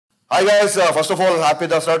Hi guys, first of all, happy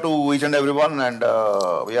dasara to each and everyone, and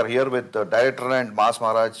we are here with director and Mass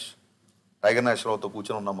Maharaj, Tiger Nageswara Rao తో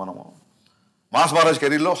కూర్చొని ఉన్నాం మనము. Mass Maharaj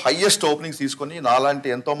కెరీర్లో highest openings తీసుకొని నాలాంటి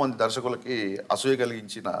ఎంతో మంది దర్శకులకి అసూయ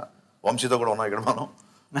కలిగించిన వంశీతో కూడా ఉన్నాం ఇక్కడ మనం.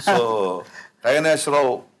 సో టైగర్ నాగేశ్వర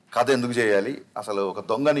రావు కథ ఎందుకు చేయాలి, అసలు ఒక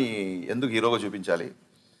దొంగని ఎందుకు హీరోగా చూపించాలి,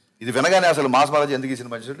 ఇది వినగానే అసలు మాస్ మహారాజ్ ఎందుకు ఈ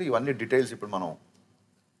సినిమా చేసినట్టు ఇవన్నీ డీటెయిల్స్ ఇప్పుడు మనం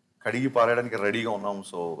కడిగి పారేయడానికి రెడీగా ఉన్నాం.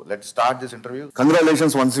 So let start this interview.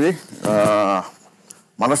 Congratulations Vamsi.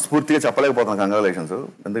 మనస్ఫూర్తిగా చెప్పలేకపోతున్నాం కంగ్రాచులేషన్స్,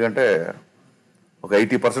 ఎందుకంటే ఒక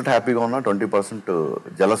 80% హ్యాపీగా ఉన్నా, 20%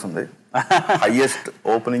 జలస్ ఉంది. Highest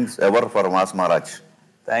openings ever for mass Maharaj.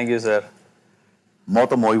 Thank you sir.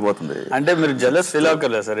 మోతం మోగిపోతుంది. అంటే మీరు జలస్ ఫీల్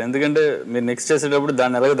అవ్వకలేదు సార్, ఎందుకంటే మీరు నెక్స్ట్ చేసేటప్పుడు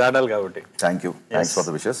దాన్ని ఎలాగో దాటాలి కాబట్టి. Thank you, thanks for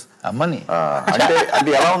the wishes. అమ్మని అంటే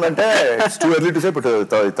అది ఎలా ఉందంటే it's too early to say, but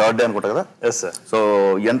third day అనుకుంటా కదా. Yes sir. సో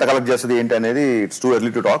ఎంత కలెక్ట్ చేస్తుంది ఏంటి అనేది it's too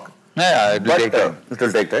early to talk. It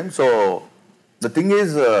will take time. So the thing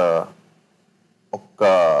is, ఒక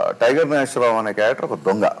టైగర్ నాగేశ్వర రావు అనే క్యారెక్టర్ ఒక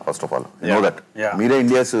దొంగ. First of all know that మీరే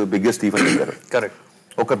ఇండియాస్ బిగ్గెస్ట్ థీఫ్ అని చెప్పారు. కరెక్ట్.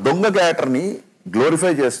 ఒక దొంగ క్యారెక్టర్ ని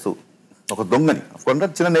గ్లోరిఫై చేస్తూ, ఒక దొంగని కొంత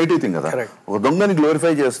చిన్న నెగిటివ్ థింగ్ కదా, ఒక దొంగని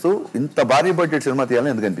గ్లోరిఫై చేస్తూ ఇంత భారీ బడ్జెట్ సినిమా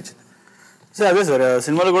తీయాలని ఎందుకు అనిపించింది? సార్ అదే సార్,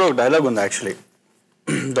 సినిమాలో కూడా ఒక డైలాగ్ ఉంది యాక్చువల్లీ.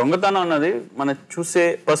 దొంగతనం అన్నది మన చూసే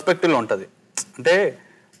పర్స్పెక్టివ్లో ఉంటుంది. అంటే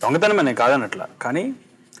దొంగతనం అనే కాదనట్లా, కానీ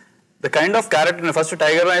the kind of character first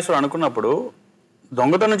tiger Nageswara అనుకున్నప్పుడు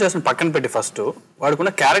దొంగతనం చేసిన పక్కన పెట్టి ఫస్ట్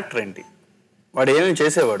వాడుకున్న క్యారెక్టర్ ఏంటి, వాడు ఏమేమి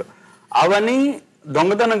చేసేవాడు, అవన్నీ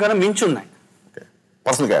దొంగతనం కన్నా మించి ఉన్నాయి.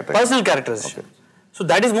 Personal characters. So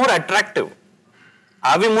that is more attractive.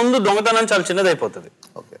 అవి ముందు దొంగతనం చాలా చిన్నదైపోతుంది.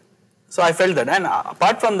 So I felt that. And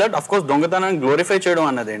apart from that, of course దొంగతనాన్ని glorify చేయడం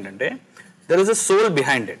అన్నది ఏంటంటే there is a soul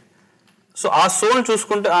behind it. So ఆ సోల్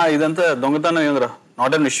చూసుకుంటే ఇదంతా దొంగతనం ఏంద్రా,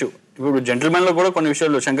 నాట్ అన్ ఇష్యూ. ఇప్పుడు జెంటిల్మెన్ లో కూడా కొన్ని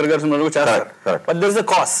విషయాలు శంకర్ గారి సినిమాలో కూడా చేస్తారు, but there is a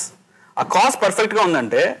cos. ఆ కాస్ పర్ఫెక్ట్ గా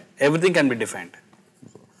ఉందంటే ఎవ్రీథింగ్ కెన్ బి డిఫైన్డ్.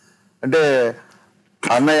 అంటే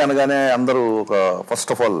అన్నయ్య అనగానే అందరూ ఒక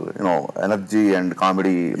first of all you know energy and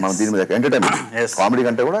comedy, మనం దీని మీద ఎంటర్టైన్మెంట్, కామెడీ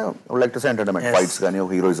కంటే కూడా like to say entertainment, fights కానీ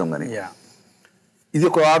ఒక హీరోయిజం కానీ. ఇది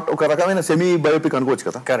ఒక రకమైన సెమీ బయోపిక్ అనుకోవచ్చు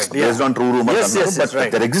కదా. Based on true rumours, but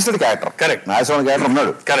there existed character. Correct. Nageswara character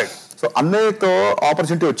ఉన్నాడు. కరెక్ట్. సో అన్నయ్యతో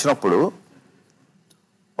ఆపర్చునిటీ వచ్చినప్పుడు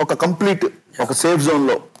ఒక కంప్లీట్ ఒక సేఫ్ జోన్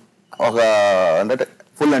లో, ఒక అంటే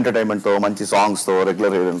ఫుల్ ఎంటర్టైన్మెంట్ తో, మంచి సాంగ్స్ తో,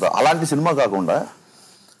 రెగ్యులర్ హీరోయిన్ తో, అలాంటి సినిమా కాకుండా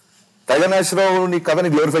టైగర్ నాగేశ్వరరావుని కథని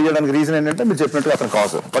గ్లోరిఫై చేయడానికి రీజన్ ఏంటంటే మీరు చెప్పినట్టుగా అతను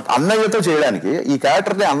కాదు. బట్ అన్నయ్యతో చేయడానికి, ఈ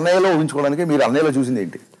క్యారెక్టర్ని అన్నయ్యలో ఊహించుకోవడానికి మీరు అన్నయ్యలో చూసింది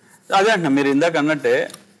ఏంటి? అదే అంటున్నా, మీరు ఇందాక అన్నట్టే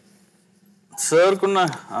సార్కున్న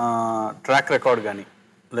ట్రాక్ రికార్డ్ కానీ,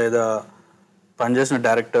 లేదా పనిచేసిన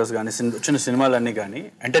డైరెక్టర్స్ కానీ, చిన్న సినిమాలన్నీ కానీ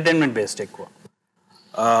ఎంటర్టైన్మెంట్ బేస్డ్ ఎక్కువ.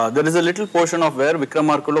 There is a little portion of wear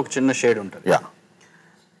విక్రమార్కులో ఒక చిన్న షేడ్ ఉంటుంది.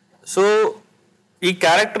 సో ఈ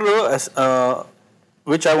character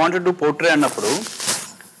which I wanted to portray అన్నప్పుడు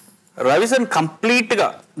రవి సార్ కంప్లీట్గా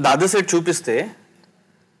ద అదర్ సైడ్ చూపిస్తే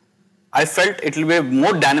I felt it will be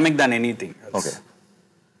more dynamic than anything.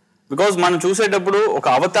 Because మనం చూసేటప్పుడు ఒక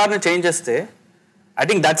అవతార్ని చేంజ్ చేస్తే I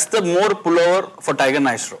think that's the more pull over for tiger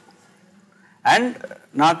Nageswara Rao. And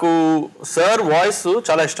నాకు sir voice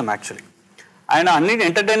చాలా ఇష్టం యాక్చువల్లీ. ఆయన అన్ని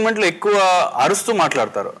ఎంటర్టైన్మెంట్లో ఎక్కువ అరుస్తూ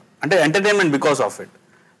మాట్లాడతారు, అంటే entertainment because of it.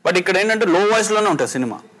 But ఇక్కడ ఏంటంటే లో వాయిస్లోనే ఉంటుంది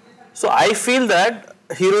cinema. So I feel that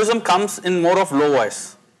heroism comes in more of లో voice,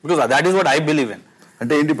 because that is what I believe in.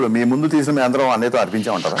 అంటే ఏంటి, ఇప్పుడు మీ ముందు తీసిన మీ అందరం అన్నయ్యతో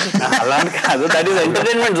అర్పించామంటారా? అలాంటి కాదు, that is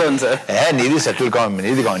entertainment zone sir. నీది సెటిల్ కామెడీ,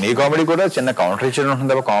 నీది నీ కామెడీ కూడా చిన్న కౌంటర్ ఇచ్చిన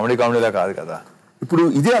ఉంటుంది తప్ప కామెడీలా కాదు కదా. ఇప్పుడు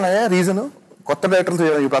ఇదే అన్నయ్య రీజన్, కొత్త డైరెక్టర్లు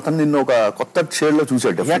ఇప్పుడు అతను నిన్ను ఒక కొత్త షేడ్ లో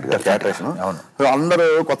చూసాడు క్యారెక్టరేషన్. అందరూ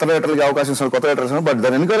కొత్త డైరెక్టర్లకి అవకాశం ఇస్తారు, కొత్త డైరెక్టర్స్, బట్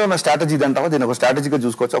దాని వెనుక ఉన్న స్ట్రాటజీ అంటావా, దీన్ని ఒక స్ట్రాటజీగా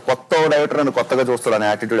చూసుకోవచ్చు. కొత్త డైరెక్టర్ అని కొత్తగా చూస్తాడు అనే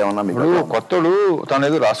యాటిట్యూడ్ ఏమన్నా మీకు? కొత్తడు తను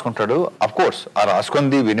ఏదో రాసుకుంటాడు, అఫ్ కోర్స్ ఆ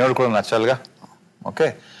రాసుకుంది వినియోగం కూడా నచ్చాలిగా. ఓకే,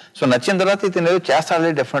 సో నచ్చిన తర్వాత ఇతను ఏదో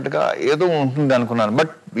చేస్తాడే, డెఫినెట్ గా ఏదో ఉంటుంది అనుకున్నాను.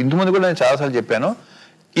 బట్ ఇంతకుముందు కూడా నేను చాలాసార్లు చెప్పాను,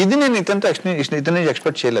 ఇది నేను ఇతనితో ఇతని నుంచి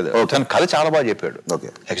ఎక్స్పెక్ట్ చేయలేదు. తన కథ చాలా బాగా చెప్పాడు.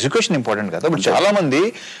 ఎగ్జిక్యూషన్ ఇంపార్టెంట్ కదా. బట్ చాలా మంది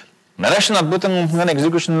నరేషన్ అద్భుతంగా ఉంటుంది కానీ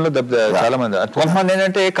ఎగ్జిక్యూషన్ లో చాలా మంది, కొంతమంది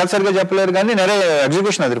ఏంటంటే కథ సరిగా చెప్పలేరు కానీ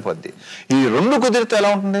ఎగ్జిక్యూషన్ అదిరిపోద్ది. ఈ రెండు కుదిరితే ఎలా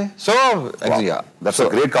ఉంటుంది? So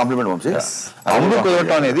great compliment. రెండు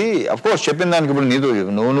కుదరటం అనేది అఫ్ కోర్స్ చెప్పిన దానికి ఇప్పుడు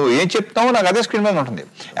నువ్వు ఏం చెప్తావో నాకు అదే స్క్రీన్ మీద ఉంటుంది.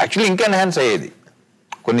 యాక్చువల్లీ ఇంకా ఎన్హాన్స్ అయ్యేది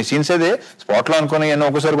కొన్ని సీన్స్ అయితే స్పాట్ లో అనుకుని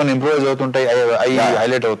ఒకసారి కొన్ని ఇంప్రూవైజ్ అవుతుంటాయి, అవి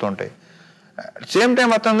హైలైట్ అవుతుంటాయి. సేమ్ టైం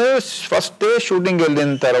అతను ఫస్ట్ డే షూటింగ్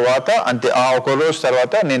వెళ్ళిన తర్వాత అంతే, ఒక రోజు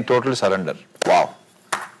తర్వాత నేను total surrender. Wow,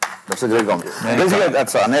 that's a great compliment.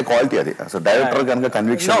 That's అనే క్వాలిటీ అది. సో డైరెక్టర్ కనుక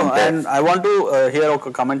conviction. And I want to hear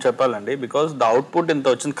ఒక కామెంట్ చెప్పాలండి, బికాస్ ద అవుట్పుట్ ఇంత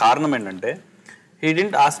వచ్చిన కారణం ఏంటంటే he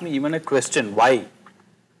didn't ask me even a question why.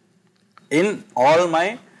 In all my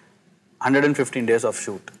 115 days of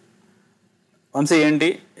shoot. Vamsi ఏంటి,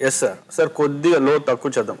 ఎస్ సార్ కొద్దిగా లో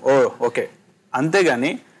తక్కువ చేద్దాం, ఓకే,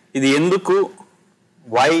 అంతేగాని ఇది ఎందుకు,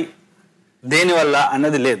 వై, దేనివల్ల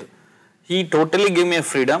అన్నది లేదు. He totally gave me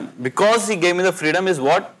freedom. Because he gave me the freedom is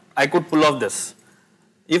what I could pull off this.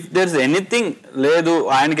 If there is anything లేదు,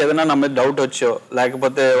 ఆయనకి ఏదైనా నా మీద డౌట్ వచ్చో,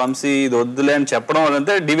 లేకపోతే వంశీ ఇది వద్దులే అని చెప్పడం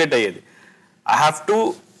వల్లంతే డిబేట్ అయ్యేది. I have to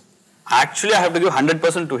give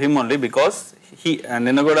 100% to him only because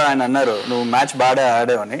నిన్న కూడా ఆయన అన్నారు నువ్వు మ్యాచ్ బాగా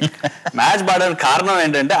ఆడావని. మ్యాచ్ బాడడానికి కారణం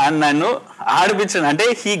ఏంటంటే ఆయన నన్ను ఆడిపించాను, అంటే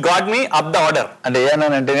he got me up the order. అంటే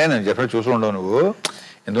ఏమన్నానంటే నేను చెప్పినట్టు చూసి ఉండవు నువ్వు,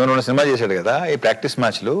 ఎందుకంటే సినిమా చేశాడు కదా, ఈ ప్రాక్టీస్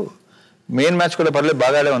మ్యాచ్లు మెయిన్ మ్యాచ్ కూడా పర్లేదు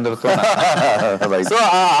బాగా ఆడే వందరుతున్నా. సో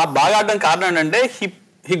ఆ బాగా ఆడడానికి కారణం ఏంటంటే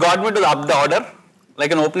he got me to up the order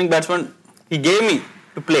like an opening batsman. He gave me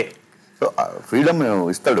to play. So freedom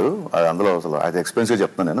ఇస్తాడు అందులో. అసలు అది ఎక్స్పీరియన్స్గా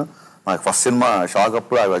చెప్తాను నేను. నాకు ఫస్ట్ సినిమా షాక్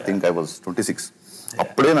అప్పుడు ఐ థింక్ ఐ వాజ్ 26.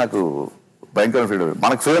 అప్పుడే నాకు భయంకర ఫ్రీడమ్.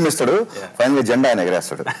 మనకు ఫ్రీడమ్ ఇస్తాడు, ఫైనల్గా జెండా ఆయన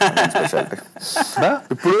ఎగరేస్తాడు. స్పెషాలిటీ.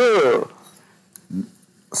 ఇప్పుడు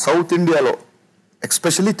సౌత్ ఇండియాలో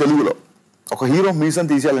ఎస్పెషల్లీ తెలుగులో ఒక హీరో మీసం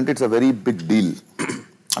తీసేయాలంటే it's a very big deal.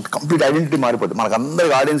 అంటే కంప్లీట్ ఐడెంటిటీ మారిపోతుంది. మనకు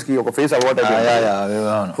అందరికి ఆడియన్స్ కి ఒక ఫేస్ అలవాటు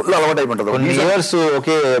ఫుల్ అలవాటు అయిపోతుంది.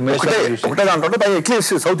 ఒకటే దాంట్లో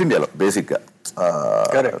ఎట్లీస్ట్ సౌత్ ఇండియాలో బేసిక్ గా.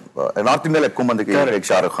 నార్త్ ఇండియాలో ఎక్కువ మందికి take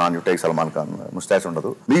Shahrukh Khan, you take Salman Khan, moustache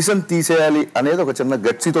ఉండదు. మీసం తీసేయాలి అనేది ఒక చిన్న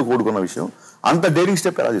గట్సీతో కూడుకున్న విషయం. అంత డేరింగ్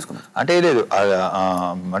స్టెప్ ఎలా తీసుకున్నాను అంటే లేదు,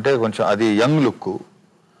 అంటే కొంచెం అది యంగ్ లుక్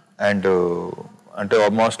అండ్ అంటే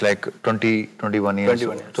ఆల్మోస్ట్ లైక్ 20-21 ఇయర్స్.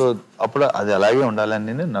 సో అప్పుడు అది అలాగే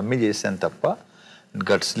ఉండాలని నేను నమ్మి చేశాను తప్ప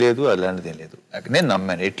గట్స్ లేదు, అలాంటిది లేదు. నేను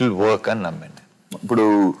నమ్మాను ఇట్ విల్ వర్క్ అని నమ్మాను. ఇప్పుడు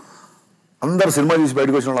అందరు సినిమా చూసి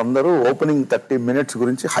బయటకు వచ్చిన వాళ్ళు అందరూ ఓపెనింగ్ 30 minutes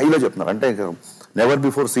గురించి హైలో చెప్తున్నారు. అంటే never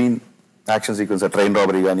before scene action sequence, train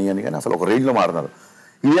robbery కానీ అసలు ఒక రేంజ్లో మారుతున్నారు.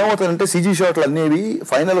 ఇవేమవుతాయంటే సీజీ షాట్లు అనేవి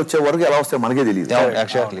ఫైనల్ వచ్చే వరకు ఎలా వస్తాయో మనకే తెలియదు.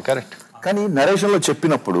 Exactly correct. కానీ నరేషన్లో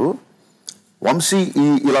చెప్పినప్పుడు వంశీ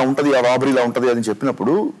ఇలా ఉంటుంది, ఆ రాబరీ ఇలా ఉంటుంది అని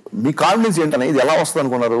చెప్పినప్పుడు మీ కాన్ఫిడెన్స్ ఏంటనే, ఇది ఎలా వస్తుంది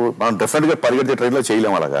అనుకున్నారు? మనం డెఫినెట్గా పరిగెత్తే ట్రైన్లో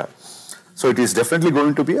చేయలేము అలాగా. So it is definitely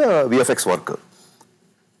going to be VFX work.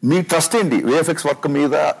 Me trust ఏంటి విఎఫ్ఎక్స్ వర్క్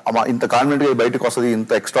మీద? ఇంత కాన్ఫిడెంట్గా బయటకు వస్తుంది,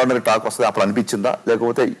 ఇంత ఎక్స్ట్రాడినరీ టాక్ వస్తుంది అప్పుడు అనిపించిందా,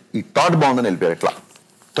 లేకపోతే ఈ థాట్ బాగుందని వెళ్ళిపోయారు ఎట్లా?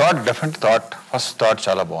 ఫస్ట్ థాట్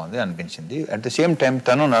చాలా బాగుంది అనిపించింది. అట్ ద సేమ్ టైం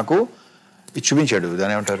తను నాకు ఇది చూపించాడు,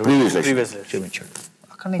 దాని ఏమంటారు, చూపించాడు.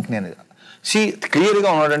 అక్కడ నేను క్లియర్గా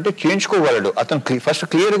ఉన్నాడంటే చేయించుకోగలడు అతను. ఫస్ట్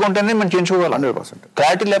క్లియర్గా ఉంటేనే మనం చేయించుకోగలం. 100%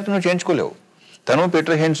 క్లారిటీ లేకపోతే నువ్వు చేయించుకోలేవు. తను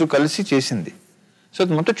పీటర్ హెయిన్స్ కలిసి చేసింది. సో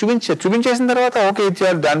మొత్తం చూపించేసిన తర్వాత ఓకే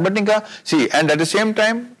ఇచ్చారు. దాన్ని బట్టి ఇంకా and at the same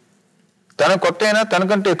time తన కొత్త అయినా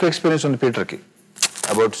తనకంటే ఎక్కువ ఎక్స్పీరియన్స్ ఉంది పీటర్కి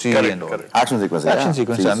అబౌట్ యాక్షన్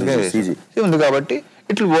సీక్వెన్స్ అందుకే ఉంది కాబట్టి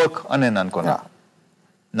ఇట్ విల్ వర్క్ అని నేను అనుకున్నా,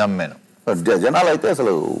 నమ్మాను. జనాలు అయితే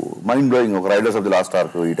అసలు మైండ్ బ్లోయింగ్. ఒక riders of the last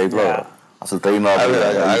arc ఈ టైప్ లో అసలు ట్రైన్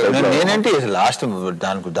నేనేంటి లాస్ట్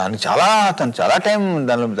దానికి తను చాలా టైం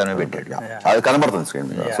దానిలో పెట్టాడు. అది కనబడుతుంది స్క్రీన్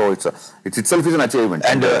మీద. So it's self is an achievement.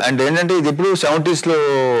 And ఏంటంటే ఇది ఎప్పుడు 70s లో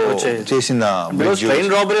చేసిన ట్రైన్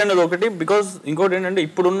రాబరీ అనేది ఒకటి. బికాస్ ఇంకోటి ఏంటంటే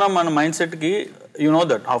ఇప్పుడున్న మన మైండ్ సెట్ కి you know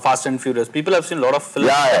that how Fast and Furious people have seen a lot of film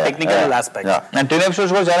technical aspects and 10 episodes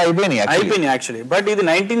కూడా చాలా అయిపోయినాయి actually. బట్ ఇది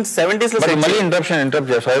 1970s లో మళ్ళీ ఇంటరప్ట్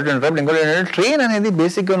ఇంకోటి ట్రైన్ అనేది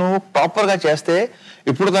బేసిక్ గా నువ్వు ప్రాపర్ గా చేస్తే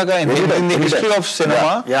ఇప్పుడు దాకా హిస్టరీ ఆఫ్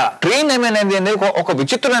సినిమా ట్రైన్ అనేది ఒక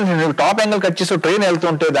విచిత్రమైన టాప్ యాంగిల్ కట్ చేసి ట్రైన్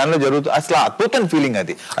వెళ్తుంటే దానిలో జరుగుతుంది అసలు అద్భుతమైన ఫీలింగ్.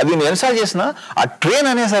 అది నువ్వు ఎన్సార్ చేసినా ఆ ట్రైన్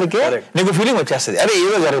అనేసరికి నీకు ఫీలింగ్ వచ్చేస్తుంది, అదే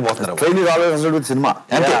ఏదో జరగబోతున్నారు. ట్రైన్ సినిమా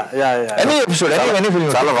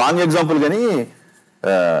చాలా రాంగ్ ఎగ్జాంపుల్ కానీ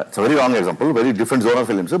very wrong example, very different zone of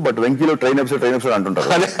films. But వెంకీలో train episode అంటుంటారు.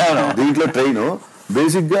 దీంట్లో ట్రైన్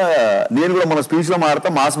బేసిక్ గా నేను కూడా మన స్పీచ్ లో మాడతా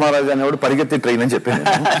మాస్ మహారాజ్ అనేవాడు పరిగెత్తి ట్రైన్ అని చెప్పాను.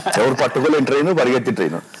 ఎవరు పట్టుకోలేని ట్రైన్, పరిగెత్తి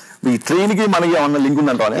ట్రైన్. ఈ ట్రైన్ కి మనకి ఏమన్నా లింక్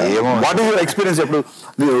ఉందంట? What is your experience? ఎప్పుడు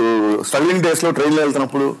స్ట్రగ్లింగ్ డేస్ లో ట్రైన్ లో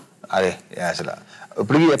వెళ్తున్నప్పుడు అదే అసలు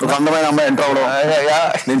ఇప్పుడు అందమైన అమ్మాయి ఎంటర్ అవడం,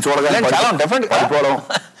 నేను చూడగానే పడిపోవడం,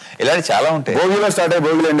 ఇలాంటి చాలా ఉంటాయి. భోగిలో స్టార్ట్ అయ్యి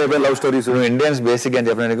భోగిలో ఎండ్ అయిపోయి లవ్ స్టోరీస్. ఇండియన్స్ బేసిక్ అని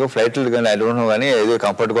చెప్పిన ఫ్లైట్లు కానీ ఐ డోంట్ నో కానీ ఏదో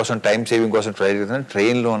కంఫర్ట్ కోసం టైం సేవింగ్ కోసం ట్రై చేస్తున్నాను.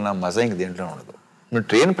 ట్రైన్లో ఉన్న మజా ఇంక దేంట్లో ఉండదు. నువ్వు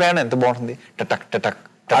ట్రైన్ ప్రయాణం ఎంత బాగుంటుంది, టటక్ టటక్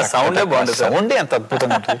సౌండే బాగుంటుంది. సౌండే ఎంత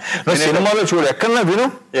అద్భుతంగా ఉంటుంది. నువ్వు సినిమాలో చూడు ఎక్కడన్నా విను,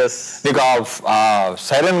 నీకు ఆ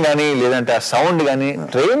సైరన్ కానీ లేదంటే ఆ సౌండ్ కానీ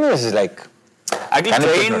ట్రైన్ ఇస్ లైక్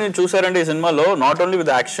ట్రైన్ చూసారంటే ఈ సినిమాలో not only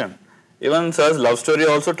with action, even sirs love story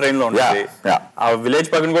also train లో ఉంటుంది. ఆ విలేజ్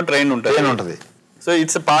పక్కన కూడా ట్రైన్ ఉంటుంది. So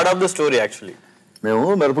it's part of the story actually. మేము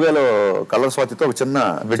మిరపకాయలో కలర్ స్వాతితో ఒక చిన్న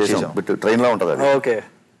బిట్ ట్రైన్ లో ఉంటుంది అది. ఓకే.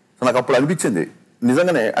 సో నాకు అప్పుడు అనిపించింది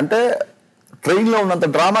నిజంగానే, అంటే ట్రైన్ లో ఉన్నంత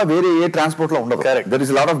డ్రామా వేరే ఏ ట్రాన్స్పోర్ట్ లో ఉండదు. There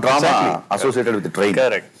is lot of drama associated with train.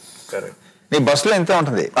 Correct. నీ బస్సులో ఇంతే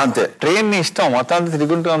ఉంటుంది అంతే. ట్రైన్ నీ ఇష్టం మొత్తం అంతా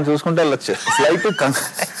తిరుగుంటూ చూసుకుంటూ వెళ్ళొచ్చు.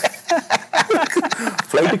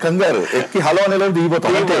 ఫ్లైట్ కంగారు ఎక్కి హలో అనేలో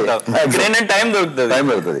దిగిపోతాం. టైం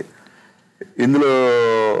దొరుకుతుంది. ఇందులో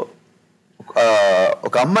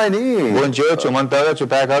ఒక అమ్మాయిని ఫోన్ చేయొచ్చు, మన తాగొచ్చు,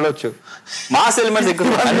 ప్యాక్ ఆడవచ్చు, మాస్ ఎలిమెంట్స్ ఎక్కువ.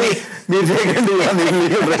 మీరు చేయకండి.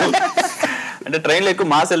 అంటే ట్రైన్ లో ఎక్కువ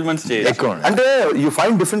మాస్ ఎలిమెంట్స్ ఎక్కువ. అంటే you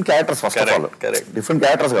find different characters first of all. Different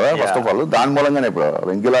characters కదా ఫస్ట్ ఆఫ్ ఆల్. దాని మూలంగానే ఇప్పుడు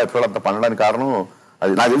వెంకీలా ఎపిసోడ్ అంతా పండడానికి కారణం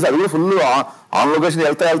అది. నాకు తెలిసి అది కూడా ఫుల్ ఆన్ లొకేషన్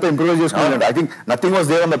వెళ్తా ఇంప్రూవ్ చేసుకున్నాను. I think nothing was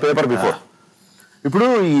there on the paper before. ఇప్పుడు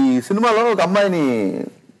ఈ సినిమాలో ఒక అమ్మాయిని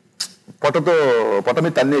పొట్ట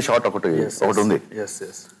మీద తన్నే షాట్ ఒకటి ఉంది.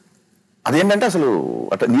 అదేంటంటే అసలు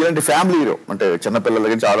అట్లా నీలాంటి ఫ్యామిలీ హీరో అంటే చిన్నపిల్లల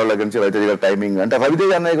నుంచి ఆడవాళ్ళ నుంచి రవితేజ గారి టైమింగ్ అంటే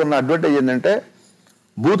రవితేజ అన్నయ్య ఉన్న అడ్వాంటేజ్ ఏంటంటే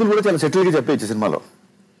బూతులు కూడా చాలా సెటిల్గా చెప్పేయచ్చు సినిమాలో.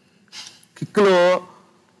 కిక్లో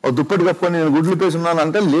దుప్పటి కప్పుకొని నేను గుడ్లు పేసి ఉన్నాను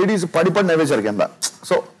అంటే లేడీస్ పడి నవ్వేశారు కింద.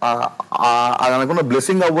 సో ఆయనకున్న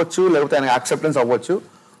బ్లెస్సింగ్ అవ్వచ్చు, లేకపోతే ఆయన యాక్సెప్టెన్స్ అవ్వచ్చు.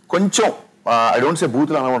 కొంచెం ఐ డోంట్ సే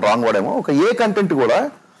బూతులు అనమాట రాంగ్ వాడేమో. ఒక ఏ కంటెంట్ కూడా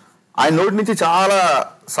ఆయన నోటి నుంచి చాలా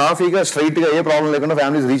సాఫీగా స్ట్రైట్గా ఏ ప్రాబ్లం లేకుండా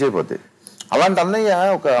ఫ్యామిలీస్ రీచ్ అయిపోతాయి. అలాంటి అన్నయ్య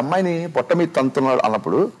ఒక అమ్మాయిని పొట్ట మీద తంతున్నాడు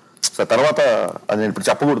అన్నప్పుడు తర్వాత అది నేను ఇప్పుడు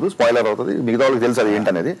చెప్పకూడదు, స్పాయిలర్ అవుతుంది, మిగతా వాళ్ళకి తెలుసు అది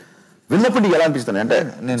ఏంటనేది. విన్నప్పుడు నీకు ఎలా అనిపిస్తుంది అంటే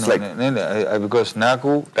నేను బికాస్ నాకు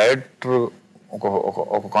డైరెక్టర్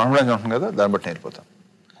ఒక కాన్ఫిడెన్స్ ఉంటుంది కదా, దాన్ని బట్టి నేర్పోతాను.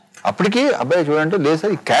 అప్పటికి అబ్బాయి చూడంటే లేదు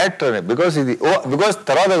సార్ ఈ క్యారెక్టర్ బికాస్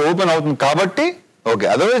తర్వాత ఓపెన్ అవుతుంది కాబట్టి ఓకే.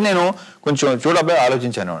 అదర్వైజ్ నేను కొంచెం చూడబ్బాయి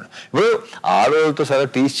ఆలోచించాను. ఇప్పుడు ఆడవాళ్ళతో సరే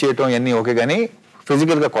టీచ్ చేయటం ఇవన్నీ ఓకే, కానీ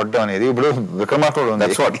ఫిజికల్ గా కొట్టడం అనేది ఇప్పుడు విక్రమార్కుడు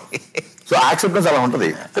ఉంది. సో యాక్సెప్టెన్స్ అలా ఉంటుంది.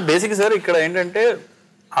 సో బేసిక్ సార్ ఇక్కడ ఏంటంటే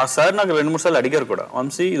ఆ సార్ నాకు 2-3 సార్లు అడిగారు కూడా,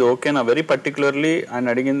 వంశీ ఇది ఓకేనా, వెరీ పర్టికులర్లీ ఆయన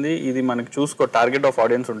అడిగింది ఇది మనకి చూసుకో టార్గెట్ ఆఫ్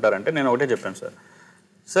ఆడియన్స్ ఉంటారంటే నేను ఒకటే చెప్పాను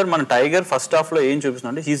సార్ మన టైగర్ ఫస్ట్ హాఫ్లో ఏం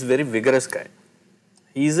చూపిస్తున్నా అంటే he's very vigorous guy,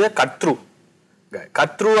 he's ఎ cut through guy.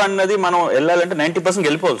 Cut through అన్నది మనం వెళ్ళాలంటే 90%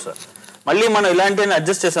 వెళ్ళిపోవాలి సార్. మళ్ళీ మనం ఇలాంటి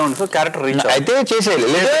అడ్జస్ట్ చేసామని సో క్యారెక్టర్ రీచ్ అయితే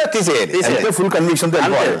చేసేయాలి full conviction.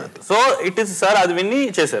 So it is sir అది విన్ని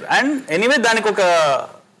చేశారు. అండ్ ఎనీవే దానికి ఒక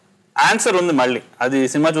ఆన్సర్ ఉంది, మళ్ళీ అది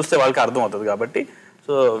సినిమా చూస్తే వాళ్ళకి అర్థం అవుతుంది కాబట్టి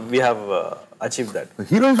so we have achieve that.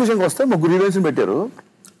 Heroines విషయానికి వస్తే 3 హీరోయిన్స్ పెట్టారు.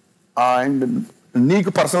 అండ్ నీకు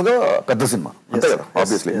పర్సనల్ గా పెద్ద సినిమా అంతే కదా,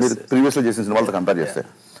 ఆబ్వియస్లీ మీరు ప్రీవియస్ లో చేసిన సినిమాలతో కంపేర్ చేస్తే.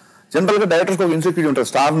 జనరల్ గా డైరెక్టర్స్ ఒక ఇన్సెక్యూరిటీ ఉంటుంది,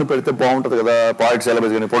 స్టార్ ని పెడితే బాగుంటుంది కదా, పాయింట్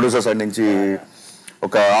సెలబ్రేట్ కానీ ప్రొడ్యూసర్ సైడ్ నుంచి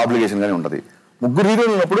ఒక ఆబ్లిగేషన్ గానీ ఉంటుంది. 3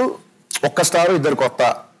 హీరోలు ఉన్నప్పుడు ఒక్క స్టార్ ఇద్దరు కొత్త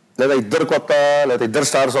లేదా ఇద్దరు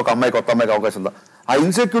స్టార్స్ ఒక అమ్మాయి కొత్త అమ్మాయికి అవకాశం ఉందా? ఆ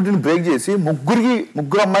ఇన్సెక్యూరిటీని బ్రేక్ చేసి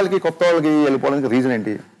 3 అమ్మాయిలకి కొత్త వాళ్ళకి వెళ్ళిపోవడానికి రీజన్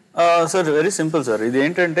ఏంటి? Sir very simple sir. ఇది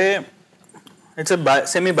ఏంటంటే ఇట్స్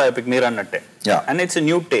సెమీ బయోపిక్ మీరు అన్నట్టే, and it's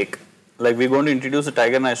new take. Like we gonna to introduce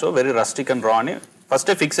tiger nice very rustic and రా అని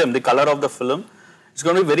ఫస్టే ఫిక్స్ అయ్యింది. The colour of the film it's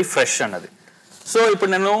gonna be very fresh అన్నది. So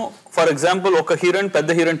ఇప్పుడు నేను ఫర్ ఎగ్జాంపుల్ ఒక హీరోయిన్ పెద్ద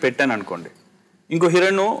హీరోయిన్ పెట్టాను అనుకోండి, ఇంకో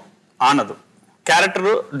హీరోయిన్ ఆనదు,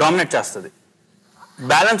 క్యారెక్టర్ డామినేట్ చేస్తుంది,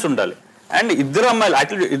 బ్యాలెన్స్ ఉండాలి. అండ్ ఇద్దరు అమ్మాయిలు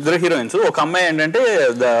యాక్చువల్లీ ఇద్దరు హీరోయిన్స్, ఒక అమ్మాయి ఏంటంటే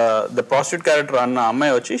ద ప్రాస్టిట్యూట్ క్యారెక్టర్ అన్న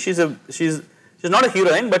అమ్మాయి వచ్చి she's not a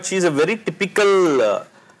heroine but she a very typical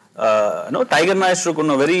tiger నాయస్ట్రోక్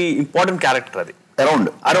ఉన్న వెరీ ఇంపార్టెంట్ క్యారెక్టర్ అది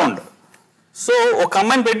అరౌండ్. సో ఒక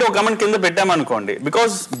అమ్మాయిని పెట్టి ఒక అమ్మాయిని కింద పెట్టామనుకోండి,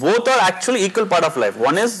 because both are actually equal part of life.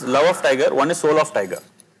 One is love of tiger, one is soul of tiger.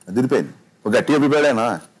 అదిరిపోయింది, ఒక గట్టిగా ప్రిపేర్డేనా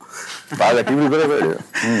బాగా TV prepare.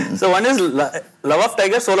 So one is love of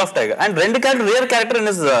tiger, soul of tiger. And రెండు character real character in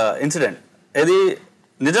his incident, ఇది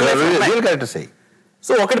నిజం real characters.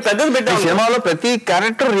 So ఒకటి పెద్దది పెట్టాం సినిమాలో, ప్రతి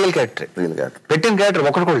క్యారెక్టర్ రియల్ క్యారెక్టర్. పెట్టిన క్యారెక్టర్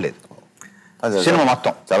ఒకటి కూడా లేదు సినిమా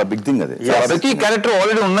మొత్తం. చాలా బిగ్ థింగ్ అది. ప్రతి క్యారెక్టర్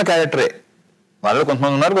ఆల్రెడీ ఉన్న క్యారెక్టరే. వాళ్ళు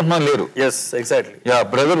కొంతమంది ఉన్నారు, కొంతమంది లేరు. ఎగ్జాక్ట్లీ.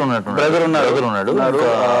 బ్రదర్ ఉన్నాడు,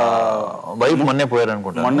 వైఫ్ మొన్నే పోయారు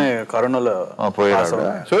అనుకుంటా, మొన్నే కరోనాలో పోయారు.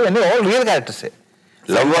 సో అన్ని ఆల్ రియల్ క్యారెక్టర్సే.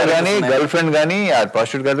 లవర్ కానీ, గర్ల్ ఫ్రెండ్ కానీ,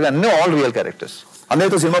 ప్రాస్టిట్యూట్ క్యారెక్టర్ అన్ని all real characters.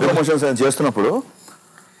 అన్నైతే cinema promotions చేస్తున్నప్పుడు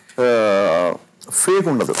ఫేక్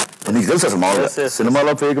ఉండదు. నీకు తెలుసు అసలు మామూలుగా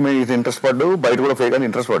సినిమాలో ఫేక్ మీద ఇంట్రెస్ట్ పడ్డు, బయట కూడా ఫేక్ అని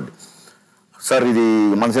ఇంట్రెస్ట్ పడ్డు. సార్ ఇది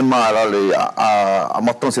మన సినిమా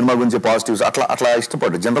మొత్తం సినిమా గురించి పాజిటివ్స్ అట్లా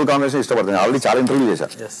ఇష్టపడ్డు, జనరల్ కాన్వర్సేషన్ ఇష్టపడుతుంది. ఆల్రెడీ చాలా ఇంటర్వ్యూ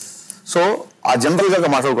చేశారు. సో ఆ జనరల్గా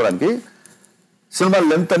మాట్లాడుకోవడానికి సినిమా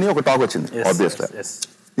లెంత్ అని ఒక టాక్ వచ్చింది ఆబ్వియస్గా.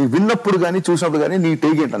 నీకు విన్నప్పుడు కానీ చూసినప్పుడు కానీ నీ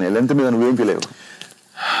టేక్ ఏంటనే లెంత్ మీద నువ్వేం ఫీల్ అయ్యావు?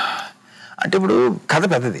 అంటే ఇప్పుడు కథ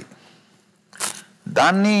పెద్దది,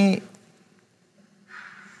 దాన్ని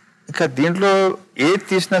ఇక దీంట్లో ఏది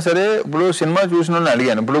తీసినా సరే ఇప్పుడు సినిమా చూసిన వాళ్ళని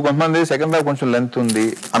అడిగాను. ఇప్పుడు కొంతమంది సెకండ్ హాఫ్ కొంచెం లెంత్ ఉంది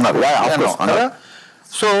అన్నారు.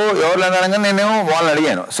 సో ఎవరు లెంత్ అనగా నేనేమో వాళ్ళని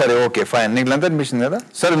అడిగాను, సరే ఓకే ఫైన్ నీకు లెంత్ అనిపిస్తుంది కదా,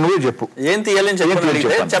 సరే నువ్వే చెప్పు ఏం తీయాలని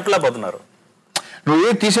చెప్పలేకపోతున్నారు. నువ్వు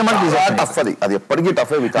ఏది తీసేయమని టఫ్ అది ఎప్పటికీ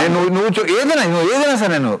టఫ్. నువ్వు ఏదైనా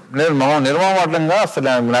సరే నేను నిర్మమాటంగా అసలు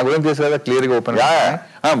నా గురించి తీసుకోదా క్లియర్గా ఓపెన్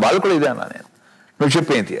వాళ్ళు కూడా ఇదే అన్నా నేను. నువ్వు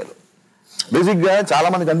చెప్పి ఏం తీయాలి. బేసిక్గా చాలా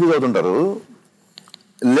మంది కన్ఫ్యూజ్ అవుతుంటారు.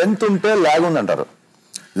 లెంత్ ఉంటే ల్యాగ్ ఉంది అంటారు.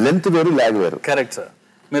 లెంత్ వేరు, ల్యాగ్ వేరు. కరెక్ట్ సార్,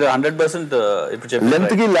 మీరు 100% ఇప్పుడు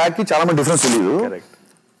లెంత్ కి ల్యాగ్ కి చాలా మంది డిఫరెన్స్ తెలియదు.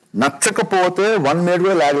 నచ్చకపోతే 1 minute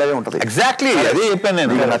కూడా ల్యాగ్ లాగే ఉంటుంది. ఎగ్జాక్ట్లీ అదే చెప్పాను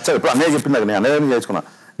నేను. నచ్చదు. ఇప్పుడు అన్నయ్య చెప్పింది, నేను అన్నయ్య చేసుకున్నా.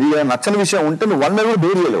 నీకు నచ్చని విషయం ఉంటే నువ్వు 1 minute కూడా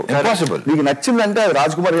బేర్ చేయలేవు. ఇంపాసిబుల్. నీకు నచ్చిందంటే అది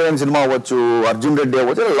రాజ్ కుమార్ గారి సినిమా అవ్వచ్చు, అర్జున్ రెడ్డి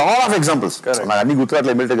అవ్వచ్చు, లాట్ ఆఫ్ ఎగ్జాంపుల్స్. నాకు అన్ని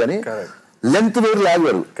గుర్తురాట్లే ఇమిడితే కానీ లెంత్ వేరు, ల్యాగ్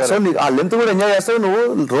వేరు. సో నీకు ఆ లెంత్ కూడా ఎంజాయ్ చేస్తావు. నువ్వు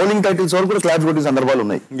రోలింగ్ టైటిల్స్ వరకు కూడా క్లాప్స్ కొట్టిన సందర్భాలు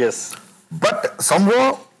ఉన్నాయి. But సమ్వో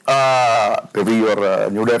maybe your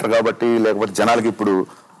new director కాబట్టి, లేకపోతే జనాలకి ఇప్పుడు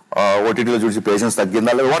ఓటీటీలో చూసి పేషెన్స్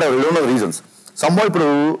తగ్గిందా, లేదా వాట్ ఎవర్ రీజన్స్, సమ్వో ఇప్పుడు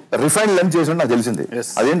రిఫైన్ లెంత్ చేసి నాకు తెలిసింది.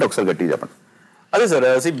 అదేంటి ఒకసారి గట్టిగా చెప్పండి. అదే సార్,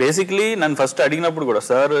 బేసిక్లీ నన్ను ఫస్ట్ అడిగినప్పుడు కూడా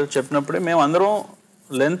సార్ చెప్పినప్పుడే మేము అందరం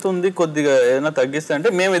లెంత్ ఉంది కొద్దిగా ఏదైనా తగ్గిస్తే అంటే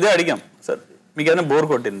మేము ఇదే అడిగాం. సార్ మీకు ఏదైనా బోర్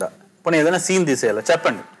కొట్టిందా, పోనీ ఏదైనా సీన్ తీసేయాలా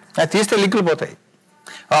చెప్పండి. తీస్తే లింకులు పోతాయి.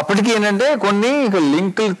 అప్పటికి ఏంటంటే కొన్ని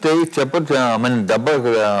లింకులు మన దెబ్బ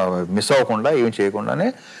మిస్ అవ్వకుండా ఏం చేయకుండానే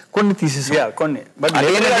కొన్ని తీసేసి కొన్ని. బట్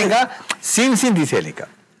ఇంకా సీన్ తీసేయాలి. ఇంకా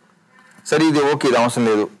సరే ఇది ఓకే, ఇది అవసరం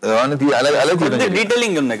లేదు,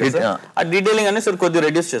 డీటెయిలింగ్ ఉన్నాయి కదా, ఆ డీటెయిలింగ్ అనేది సార్ కొద్దిగా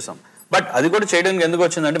రెడ్యూస్ చేసాం. బట్ అది కూడా చేయడానికి ఎందుకు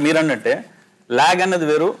వచ్చిందంటే మీరు అన్నట్టే ల్యాగ్ అన్నది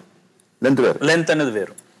వేరు, లెంత్ అనేది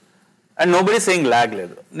వేరు. అండ్ నోబడీ సేయింగ్ ల్యాగ్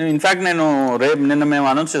లేదు. ఇన్ఫాక్ట్ నేను నిన్న మేము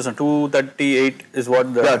అనౌన్స్ చేసాం 238 is what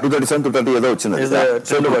the 237 230 ఏదో వచ్చింది.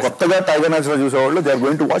 కొత్తగా టైగర్ నేచురల్ చూసేవాళ్ళు they are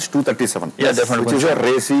going to watch 237.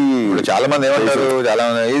 రేసి చాలా మంది ఏమంటారు, చాలా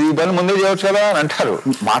మంది ఇది పని ముందే చేయవచ్చు కదా అని అంటారు.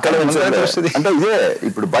 అంటే ఇదే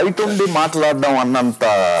ఇప్పుడు బయట ఉండి మాట్లాడడం అన్నంత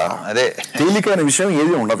అదే తేలికైన విషయం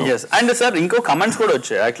ఏది ఉండదు. అండ్ సార్ ఇంకో కమెంట్స్ కూడా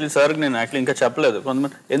వచ్చాయి. యాక్చువల్లీ సార్ నేను ఇంకా చెప్పలేదు.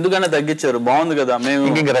 కొంతమంది ఎందుకన్నా తగ్గించారు, బాగుంది కదా, మేము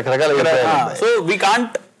ఇంకా రకరకాల. So we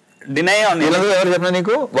can't deny on. ఎవరు చెప్పినా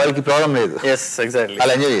నీకు వాళ్ళకి ప్రాబ్లం లేదు.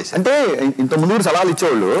 అలా ఎంజాయ్ చేసి అంటే ఇంత ముందు సలహాలు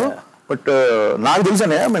ఇచ్చేవాళ్ళు. బట్ నాకు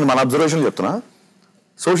తెలుసనే నేను మన అబ్జర్వేషన్ చెప్తున్నా,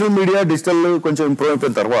 సోషల్ మీడియా డిజిటల్ కొంచెం ఇంప్రూవ్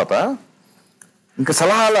అయిపోయిన తర్వాత ఇంకా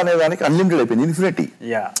సలహాలు అనే దానికి అన్లిమిటెడ్ అయిపోయింది, ఇన్ఫినిటీ.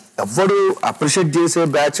 ఎవడు అప్రిషియేట్ చేసే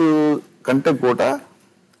బ్యాచ్ కంటే కూడా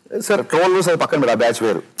సార్ ట్రోల్ అది పక్కన పెట్టి ఆ బ్యాచ్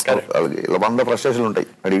వేరు. 100 ఫ్రస్ట్రేషన్లు ఉంటాయి.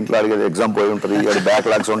 వాడి ఇంట్లో అడిగేది ఎగ్జామ్ పోయి ఉంటుంది, వాడి బ్యాక్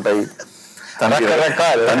లాగ్స్ ఉంటాయి,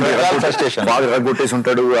 కొట్టేసి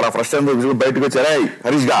ఉంటాడు. అలా ఫ్రస్ట్రేషన్ బయటకు వచ్చారా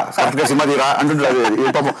హరీష్ గా కరెక్ట్గా సినిమా తీరా అంటుంటాడు.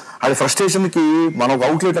 అది ఫ్రస్ట్రేషన్ కి మనం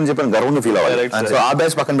అవుట్లెట్ అని చెప్పి గర్వంగా ఫీల్ అవ్వాలి. సో ఆ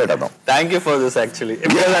బ్యాచ్ పక్కన పెట్టాం. Thank you for this. Actually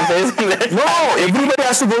everybody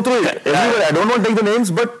has to go through it. Everybody, I don't want to take the names,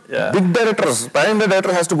 but big directors, prime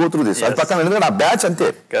director has to go through this. అది పక్కన ఎందుకంటే ఆ batch అంతే.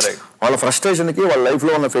 వాళ్ళ frustration కి, వాళ్ళ life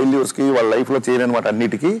లో ఉన్న ఫెయిల్యూర్స్ కి, వాళ్ళ లైఫ్ లో చేయలేని వాటి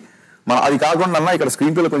అన్నిటికీ అది కాకుండా అన్న ఇక్కడ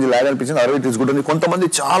స్క్రీన్ ప్లే కొంచెం ల్యాగ్ అనిపించింది, అరవై తీసుకుంటుంది. కొంతమంది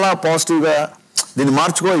చాలా పాజిటివ్ గా దీన్ని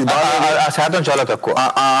మార్చుకో, శాతం చాలా తక్కువ,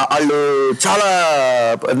 వాళ్ళు చాలా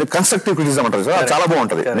కన్స్ట్రక్టివ్ క్రిటిసిజం అంటారు సార్, చాలా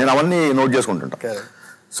బాగుంటది. నేను అవన్నీ నోట్ చేసుకుంటుంటా.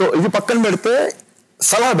 సో ఇది పక్కన పెడితే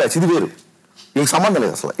సలహా బ్యాచ్ ఇది వేరు, వీళ్ళకి సంబంధం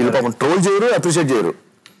లేదు అసలు. వీళ్ళు పాపం ట్రోల్ చేయరు, అప్రిషియేట్ చేయరు.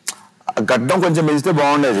 గడ్డం కొంచెం పెంచితే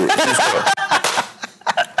బాగుండేది,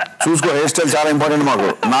 చూసుకో హెయిర్ స్టైల్ చాలా ఇంపార్టెంట్ మాకు.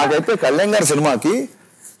 నాకైతే కళ్యాణ్ గారి సినిమాకి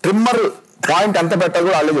ట్రిమ్మర్ పాయింట్ ఎంత పెట్టాలో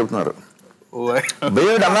కూడా వాళ్ళే చెప్తున్నారు.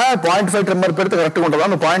 బేడ్ అన్న 0.5 ట్రిమ్మర్ పెడితే కరెక్ట్ గా ఉంటుందా,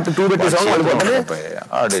 నువ్వు 0.2 పెట్టేసావు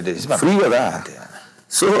ఫ్రీ కదా.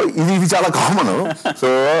 సో ఇది చాలా కామన్. సో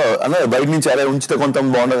అన్న బయట నుంచి అలా ఉంచితే కొంత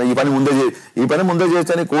బాగుండదు, ఈ పని ముందే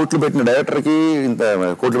చేస్తే కోట్లు పెట్టిన డైరెక్టర్కి, ఇంత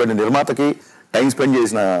కోట్లు పెట్టిన నిర్మాతకి, టైం స్పెండ్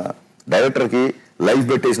చేసిన డైరెక్టర్కి, లైఫ్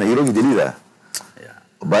పెట్టేసిన హీరోకి తెలియదా?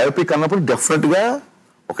 బయోపిక్ అన్నప్పుడు డెఫినెట్ గా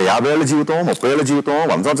ఒక 50 ఏళ్ల జీవితం, 30 ఏళ్ల జీవితం,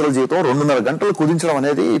 100 సంవత్సరాల జీవితం 2.5 గంటలు కుదించడం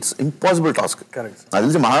అనేది ఇట్స్ ఇంపాసిబుల్ టాస్క్. నాకు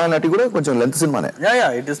తెలిసి మహానటి కూడా కొంచెం లెంత్ సినిమానే.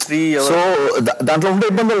 సో దాంట్లో ఉండే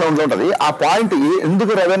ఇబ్బందులు ఉంటది. ఆ పాయింట్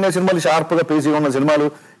ఎందుకు రవీణ సినిమాలు షార్ప్ గా పేసి ఉన్న సినిమాలు,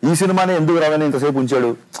 ఈ సినిమాని ఎందుకు రవీణ ఇంతసేపు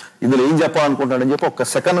ఉంచాడు, ఇందులో ఏం చెప్పాలనుకుంటాడని చెప్పి ఒక్క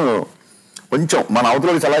సెకండ్ కొంచెం మన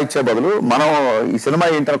అవతలకి సలహా ఇచ్చే బదులు మనం ఈ సినిమా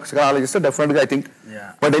ఏంటని ఒక సెకండ్ ఆలోచిస్తే డెఫినెట్ గా I think.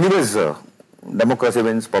 But anyways democracy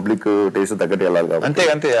means public taste తగ్గట్టు వెళ్ళాలి కాబట్టి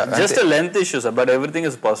just length issues but everything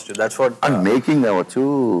is positive. That's what. And making అవ్వచ్చు,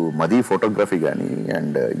 మది ఫోటోగ్రఫీ కానీ.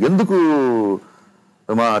 అండ్ ఎందుకు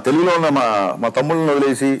మా తెలుగులో ఉన్న మా తమ్ముళ్ళని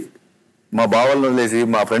వదిలేసి, మా బావలను వదిలేసి,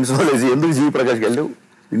 మా ఫ్రెండ్స్ వదిలేసి ఎందుకు జీవి ప్రకాష్కి వెళ్ళి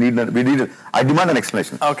ఐ డిమాండ్ అన్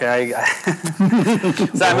ఎక్స్ప్లెనేషన్.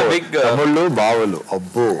 తమ్ముళ్ళు, బావలు,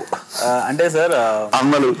 అబ్బో అంటే సార్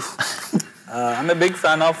అమ్మలు. I'm a big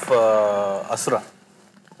fan of అసురా.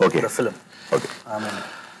 Okay, film.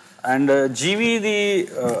 And జీవిది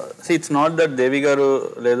it's not that దేవి గారు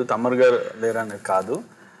లేదు, తమ్మర్ గారు లేరు అనేది కాదు.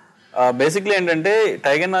 బేసిక్లీ ఏంటంటే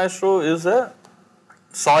tiger Nageswara is a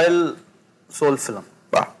soul film.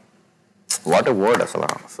 What a word అసలు.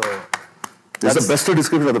 So that's the best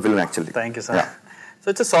description of the film actually. Thank you sir. So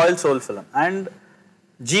it's a soul film. And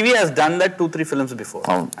GV has done that 2-3 films before.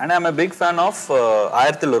 And I'm a big fan of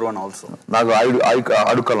Ayarthil Oruvan also. నాకు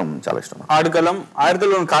అడుకలం చాలా ఇష్టం. Adukalam,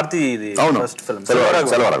 Ayarthil Oruvan Karthi, the first film.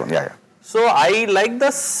 Selvaragam. Yeah. So I like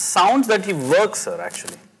the sounds that he works, sir,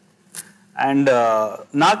 actually. And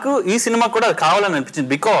నాకు ఈ cinema కూడా కావాలని అనిపించింది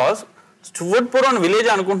because స్టూవర్ట్పూర్ అని village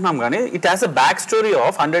అనుకుంటున్నాం కానీ it has a back story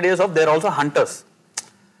of 100 years of their also hunters.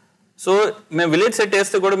 So మేము village set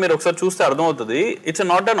వేస్తే కూడా మీరు ఒకసారి చూస్తే అర్థమవుతుంది it's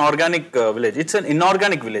not an organic village, it's an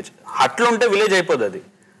inorganic village. హట్లు ఉంటే విలేజ్ అయిపోతుంది అది.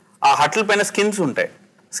 ఆ హట్ల పైన స్కిన్స్ ఉంటాయి,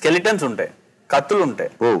 స్కెలిటన్స్ ఉంటాయి, కత్తులు ఉంటాయి.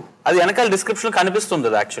 అది వెనకాల డిస్క్రిప్షన్ కనిపిస్తుంది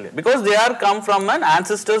అది actually because they are come from an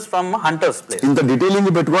ancestors from hunters place. ఇంత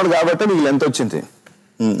డీటెయిలింగ్ పెట్టుకోవాలి కాబట్టి మీకు ఎంత వచ్చింది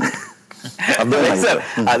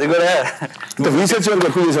అది కూడా రీసెర్చ్ వరకు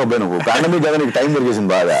ఎక్కువ చేసే అబ్బాయి నువ్వు పాండమిక్ కదా నీకు టైం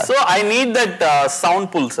దొరికేసింది బాగా. So I need that sound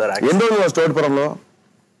pull sir. ఎన్ని రోజులు స్టోర్పురంలో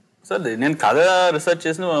సార్ నేను కథ రీసెర్చ్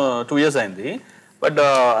చేసిన 2 years అయింది బట్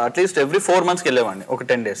అట్లీస్ట్ ఎవ్రీ 4 months వెళ్ళేవాడిని ఒక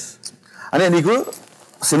 10 days. అనే నీకు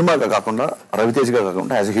సినిమాగా కాకుండా రవితేజ్గా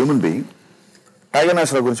కాకుండా as a human being tiger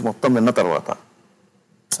Nageswararao గురించి మొత్తం విన్న తర్వాత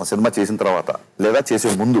ఆ సినిమా చేసిన తర్వాత లేదా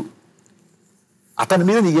చేసే ముందు అతని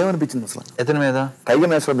మీద నీకేమనిపించింది అసలు? అతని మీద టైగర్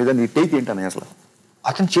నాగేశ్వరరావు మీద నీ టేక్ ఏంటని అసలు?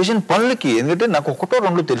 అతను చేసిన పనులకి ఎందుకంటే నాకు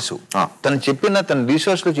 1-2 తెలుసు. తను చెప్పిన తన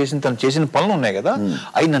రీసెర్చ్ లో తను చేసిన పనులు ఉన్నాయి కదా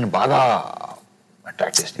అవి నన్ను బాగా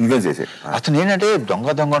అట్రాక్ట్ చేసి. అతను ఏంటంటే దొంగ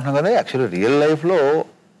అంటున్నాం కదా యాక్చువల్లీ రియల్ లైఫ్ లో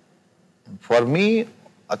ఫర్ మీ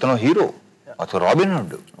అతను హీరో, అతను రాబిన్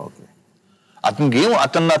హుడ్.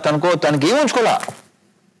 తనకి ఏం ఉంచుకోలే.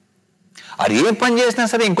 అది ఏ పని చేసినా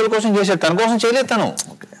సరే ఇంకోటి కోసం చేశాడు, తన కోసం చేయలేదు తను.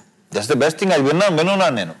 Just the best thing. అది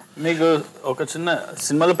విన్నాను నేను. మీకు ఒక చిన్న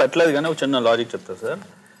సినిమాలో పెట్టలేదు కానీ ఒక చిన్న లాజిక్ చెప్తా sir.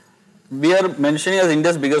 We are mentioning as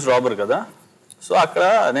India's biggest robber కదా. సో అక్కడ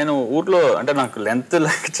నేను ఊర్లో అంటే నాకు లెంత్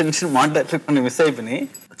చిన్న చిన్న మాటలు కొన్ని మిస్ అయిపోయినాయి.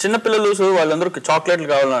 చిన్నపిల్లలు సో వాళ్ళందరూ చాక్లెట్లు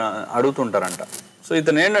కావాలని అడుగుతుంటారంట. సో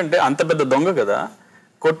ఇతను ఏంటంటే అంత పెద్ద దొంగ కదా,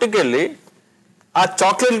 కొట్టుకెళ్ళి ఆ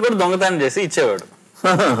చాక్లెట్లు కూడా దొంగతనం చేసి ఇచ్చేవాడు.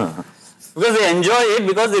 Because they enjoy it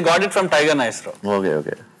because they got it from tiger Nageswararao. Okay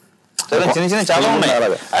okay చిన్న చిన్న చాలా ఉన్నాయి.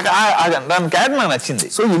 దాని క్యారెక్టర్ నాకు నచ్చింది.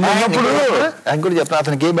 సో ఉన్నప్పుడు కూడా చెప్తాను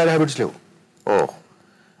అతనికి ఏ బ్యాడ్ హ్యాబిట్స్ లేవు.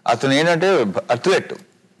 అతను ఏంటంటే అథ్లెట్,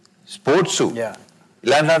 స్పోర్ట్స్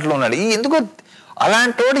ఇలాంటి వాటిలో ఉన్నాడు. ఎందుకో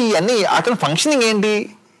అలాంటి వాడు ఇవన్నీ అతని ఫంక్షనింగ్ ఏంటి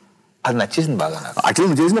అది నచ్చేసింది బాగా నాకు.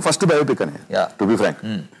 యాక్చువల్లీ చేసిన ఫస్ట్ బయోపిక్ అని to be frank.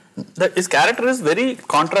 His character is very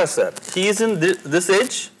contrast, sir. He is in this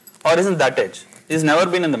age or is in that age. He has never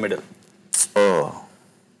been in the middle.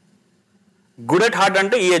 Good at heart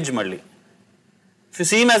ante ee age malli. If you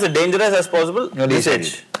see him as dangerous as possible, this age.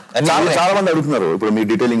 చాలా మంది అడుగుతున్నారు ఇప్పుడు మీ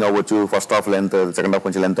detailing అవ్వచ్చు, first half length, second half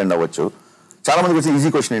కొంచెం length and అవ్వచ్చు. చాలా మందికి వచ్చే ఈజీ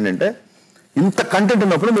క్వశ్చన్ ఏంటంటే ఇంత కంటెంట్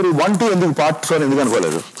ఉన్నప్పుడు మీరు 1-2 ఎందుకు పార్ట్ 1 ఎందుకు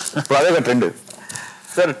అనుకోలేదు? ఇప్పుడు అదే ట్రెండ్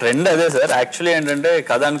సార్. ట్రెండ్ అదే సార్. యాక్చువల్లీ ఏంటంటే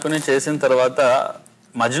కథ అనుకుని చేసిన తర్వాత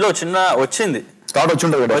మధ్యలో చిన్న వచ్చింది థాట్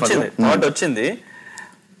వచ్చింది.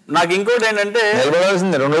 నాకు ఇంకోటి ఏంటంటే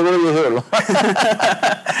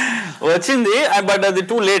వచ్చింది బట్ అది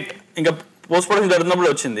టూ లేట్. ఇంకా పోస్ట్ ప్రొడక్షన్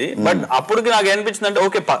జరుగుతున్నప్పుడు వచ్చింది. బట్ అప్పటికి నాకు ఏమనిపించింది అంటే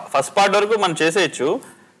ఓకే ఫస్ట్ పార్ట్ వరకు మనం చేసేయచ్చు,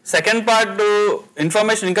 సెకండ్ పార్ట్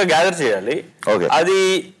ఇన్ఫర్మేషన్ ఇంకా గ్యాదర్ చేయాలి. అది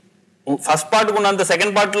ఫస్ట్ పార్ట్ ఉన్నంత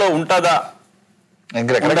సెకండ్ పార్ట్ లో ఉంటుందా?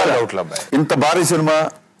 ఇంత భారీ సినిమా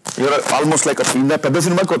ఆల్మోస్ట్ లైక్ పెద్ద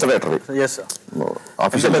సినిమా కొత్త డైరెక్టర్.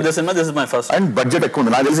 పెద్ద cinema this is my first. And budget ఎక్కువ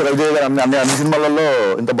ఉంది. నాకు తెలిసి రవితేజ గారు అన్ని సినిమాలలో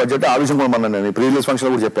ఇంత బడ్జెట్ ఆ విషయం కూడా నేను ప్రీవియస్ ఫంక్షన్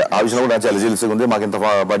లో కూడా చెప్పా. ఆ విషయం కూడా చాలా జీల్స్ ఉంది. మాకు ఇంత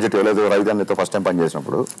బడ్జెట్ ఇవ్వలేదు రవితేజతో ఫస్ట్ టైం పని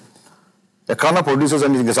చేసినప్పుడు. ఎక్కడన్నా ప్రొడ్యూసర్స్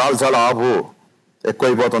అంటే ఇంకా చాలా ఆపు ఎక్కువ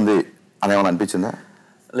అయిపోతుంది అని ఏమైనా అనిపించిందా?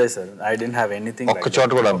 లేదు sir, I don't have anything. ఒక్క చోట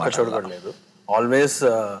కూడా లేదు. ఆల్వేస్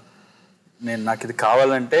నేను నాకు ఇది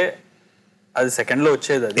కావాలంటే అది సెకండ్ లో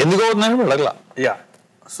వచ్చేది. అది ఎందుకు అవుతుందని అడగలా. Yeah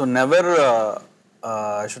so never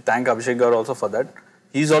I should thank Abhishek Gaur also for that.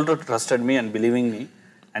 He's also trusted me and believing me,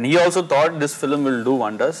 and he also thought this film will do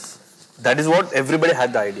wonders. That is what everybody had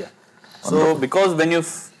the idea. So because when you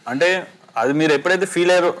అంటే అది మీరు ఎప్పుడైతే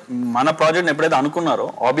feel అయ్యారో మన project ఎప్పుడైతే అనుకున్నారో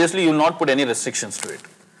obviously you will not put any restrictions to it.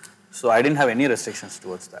 So I didn't have any restrictions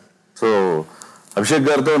towards that. So Abhishek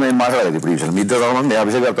గారితో నేను మాట్లాడేది ఇప్పుడు ఈ విషయం. మీ ఇద్దరు నేను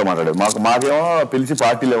అభిషేక్ గారితో మాట్లాడేది. మాకేమో పిలిచి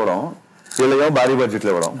పార్టీలు ఇవ్వడం, వీళ్ళేమో భారీ బడ్జెట్లు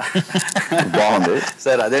ఇవ్వడం బాగుంది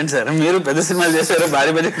సార్. అదేంటి సార్ మీరు పెద్ద సినిమాలు చేశారు,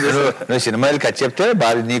 భారీ బడ్జెట్ సినిమాలు ఖర్చు చెప్తే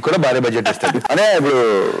నీకు కూడా భారీ బడ్జెట్ ఇస్తాడు అనే. ఇప్పుడు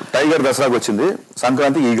టైగర్ దసరాకి వచ్చింది,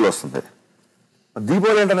 సంక్రాంతికి ఈగిల్ వస్తుంది,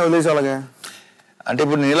 దీపావళి ఏంటనే వదిలేసి అలాగే. అంటే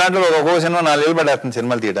ఇప్పుడు నీలాంటి ఒక్కొక్క సినిమా 4 ఏళ్ళు పడేస్తుంది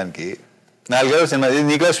సినిమాలు తీయడానికి. 4 ఏళ్ళ సినిమా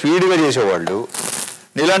నీకు స్పీడ్గా చేసేవాళ్ళు.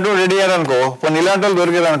 నీలాంటి వాళ్ళు రెడీ అయ్యారనుకో, నీలాంటి వాళ్ళు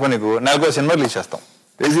దొరికారు అనుకో, నీకు 4 సినిమా రిలీజ్ చేస్తాం.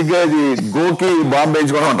 బేసిక్గా ఇది గోకి బాంబు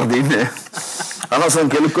వేయించుకోవడం ఉంటుంది. అనవసరం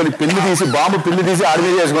కెలుక్కొని పిల్లి తీసి ఆడి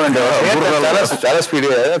మీద చేసుకోనండి. చాలా స్పీడ్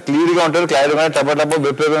క్లియర్ గా ఉంటారు, క్లారిటీగా టప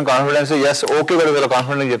విప్లవం కాన్ఫిడెన్స్ ఎస్ ఓకే కూడా వీళ్ళ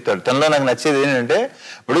కాన్ఫిడెంట్ చెప్తాడు. తనలో నాకు నచ్చేది ఏంటంటే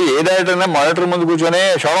ఇప్పుడు ఏ డైరెక్టర్ అయినా మానిటర్ ముందు కూర్చొని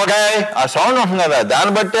షోకాయ్ ఆ సౌండ్ ఉంటుంది కదా,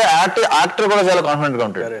 దాన్ని బట్టి యాక్టర్ కూడా చాలా కాన్ఫిడెంట్ గా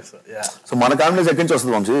ఉంటాడు. సో మన కాన్ఫిడెన్స్ ఎక్కడి నుంచి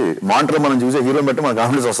వస్తుంది వంశీ? మానిటర్ మనం చూసే హీరోని బట్టి మన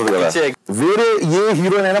కాన్ఫిడెన్స్ వస్తుంది కదా. వేరే ఏ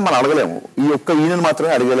హీరోనైనా మనం అడగలేము, ఈ ఒక్క ఈయనని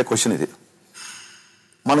మాత్రమే అడగలే క్వశ్చన్ ఇది.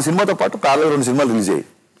 మన సినిమాతో పాటు ప్యారలల్ 2 సినిమాలు రిలీజ్ అయ్యాయి.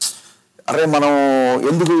 అరే మనం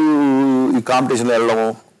ఎందుకు ఈ కాంపిటీషన్లో వెళ్ళడము,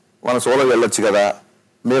 మన సోలోకి వెళ్ళొచ్చు కదా,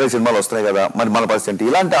 వేరే సినిమాలు వస్తున్నాయి కదా, మరి మన పరిస్థితి ఏంటి?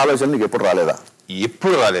 ఇలాంటి ఆలోచనలు నీకు ఎప్పుడు రాలేదా?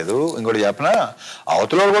 ఎప్పుడు రాలేదు. ఇంకోటి చెప్పనా,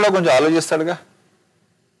 అవతల కూడా కొంచెం ఆలోచిస్తాడుగా.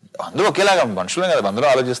 అందరూ ఒకేలాగా మనుషులే కదా, అందరూ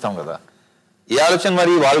ఆలోచిస్తాం కదా. ఈ ఆలోచన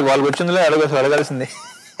మరి వాళ్ళకి వచ్చిందిలే అడగాల్సిందే.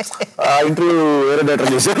 ఇంటర్వ్యూ వేరే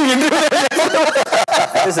డైరెక్టర్ చేశారు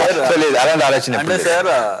అలాంటి ఆలోచన అంటే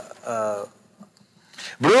సార్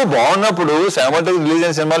ఇప్పుడు బాగున్నప్పుడు సినిమాతో రిలీజ్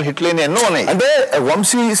అయిన సినిమాలు హిట్ లేని ఎన్నో ఉన్నాయి. అంటే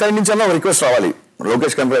వంశీ సైడ్ నుంచి అన్న రిక్వెస్ట్ రావాలి.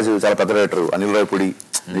 లోకేష్ కనరాజ్ చాలా పెద్ద డైరెక్టర్, అనిల్ రాయపూడి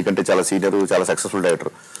నీకంటే చాలా సీనియర్, చాలా సక్సెస్ఫుల్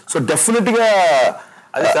డైరెక్టర్. సో డెఫినెట్ గా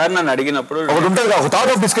అది సార్ నన్ను అడిగినప్పుడు ఒకటి ఉంటుంది, ఒక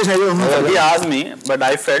thought of discussion but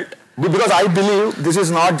I felt because I believe this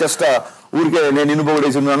is not just ఊరికే నేను నిన్ను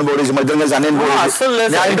పోగొడేసి మధ్య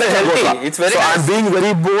being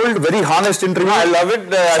very bold, very honest interview. I love it.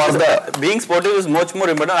 Being sportive is much more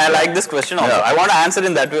important. I like this question also. I want to answer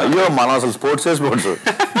in that way. అయ్యో మన అసలు sports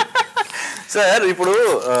sir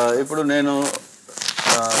ఇప్పుడు నేను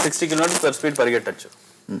 60 km/s పరిగెట్టచ్చు.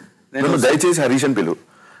 నేను దయచేసి హరీష్ అని పిలువు.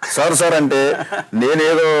 సార్ అంటే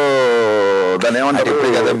నేనేదో దాని ఏమంటారు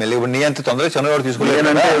కదా, నీ అంత తొందరగా చంద్రబాబు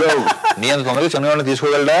తీసుకోగలడా?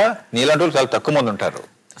 నీలాంటి వాళ్ళు చాలా తక్కువ మంది ఉంటారు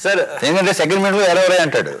సార్. ఏంటంటే సెకండ్ మినిట్ లో ఎవరెవరే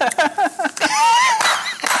అంటాడు.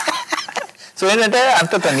 సో ఏంటంటే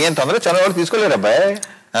అంత నేను తొందరగా చంద్రబాబు తీసుకోలేరు అబ్బాయి.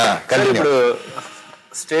 ఇప్పుడు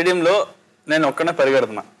స్టేడియంలో నేను ఒక్కనే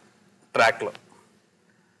పరిగెడుతున్నా, ట్రాక్లో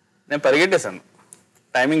నేను పరిగెట్టేశాను,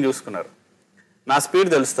 టైమింగ్ చూసుకున్నారు. నా స్పీడ్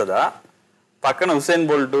తెలుస్తుందా? పక్కన హుసేన్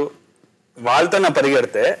బోల్ట్ వాళ్ళతో నా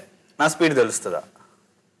పరిగెడితే నా స్పీడ్ తెలుస్తుందా?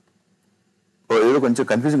 ఏదో కొంచెం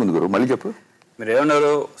కన్ఫ్యూజింగ్ ఉంది గురు, మళ్ళీ చెప్పు. మీరు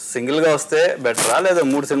ఏమన్నారు, సింగిల్ గా వస్తే బెటరా లేదా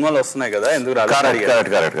 3 సినిమాలు వస్తున్నాయి కదా ఎందుకు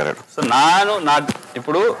రాలేదు? సో నా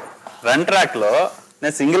ఇప్పుడు రన్ ట్రాక్ లో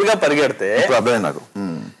నేను సింగిల్ గా పరిగెడితే నాకు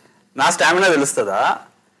నా స్టామినా తెలుస్తుందా?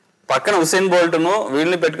 పక్కన హుసేన్ బోల్ట్ ను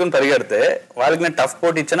వీళ్ళని పెట్టుకుని పరిగెడితే వాళ్ళకి నేను టఫ్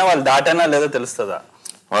పోటీ ఇచ్చినా వాళ్ళు దాటైనా లేదా తెలుస్తుందా?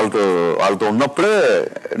 వాళ్ళతో ఉన్నప్పుడే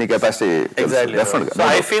నీ capacity. Exactly. So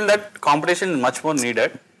I feel that competition is much more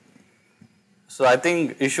needed. So I think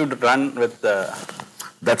you should run with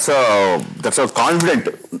that's a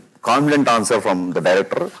confident answer from the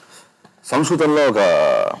director. సంస్కృతంలో ఒక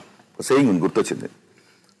సేయింగ్ గుర్తొచ్చింది,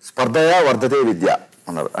 స్పర్ధయా వర్ధతే విద్య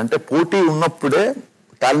అన్నారు. అంటే పోటీ ఉన్నప్పుడే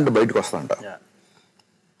టాలెంట్ బయటకు వస్తుందంట.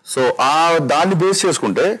 సో దాన్ని బేస్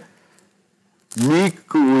చేసుకుంటే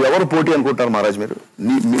మీకు ఎవరు పోటీ అనుకుంటారు మహారాజ్?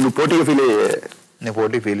 నువ్వు పోటీగా ఫీల్ అయ్యే? నేను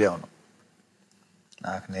పోటీ ఫీల్ అవ్వను,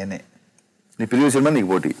 నాకు నేనే. నీ ప్రీవియస్ సినిమా నీకు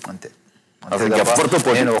పోటీ అంతే. ఎవరితో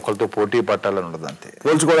పోటీ? నేను ఒకరితో పోటీ పట్టాలని ఉండదు అంతే.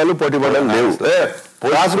 పోల్చుకోవడాలు పోటీ పడాలి లేవు.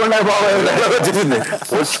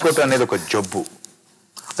 పోల్చుకోవటం అనేది ఒక జబ్బు,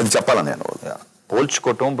 అది చెప్పాలా నేను.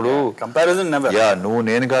 పోల్చుకోవటం ఇప్పుడు కంపారిజన్ నువ్వు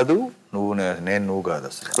నేను కాదు, నువ్వు కాదు.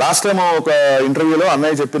 అసలు లాస్ట్ టైం ఒక ఇంటర్వ్యూలో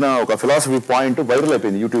అన్నయ్య చెప్పిన ఒక ఫిలాసఫీ పాయింట్ వైరల్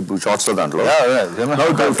అయిపోయింది యూట్యూబ్ షార్ట్స్ లో. దాంట్లో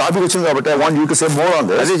టాపిక్ వచ్చింది కాబట్టి I want you to say more on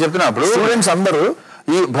this. అదే చెప్తున్నా, ఇప్పుడు స్టూడెంట్స్ అందరూ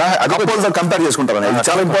కంపేర్ చేసుకుంటారు.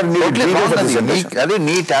 చాలా ఇంపార్టెంట్. అదే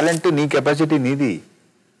నీ టాలెంట్, నీ కెపాసిటీ నీది.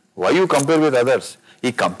 Why you compare with others? ఈ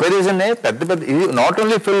కంపారిజన్ పెద్ద ఇది నాట్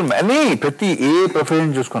ఓన్లీ ఫిల్మ్ అని ప్రతి ఏ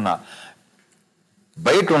ప్రొఫెషన్ చూసుకున్నా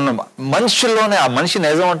బయట ఉన్న మనుషుల్లోనే ఆ మనిషి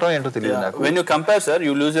నిజం అంటాం ఏంటో తెలియదు నాకు. When you compare, sir,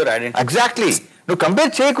 you lose your identity. Exactly. నువ్వు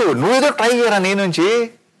కంపేర్ చేయకు, నువ్వు ఏదో ట్రై చేయరా నీ నుంచి.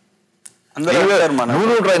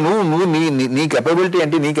 నువ్వు ట్రై, నువ్వు నీ కెపబిలిటీ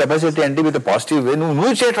ఏంటి, నీ కెపాసిటీ ఏంటి విత్ పాజిటివ్ వే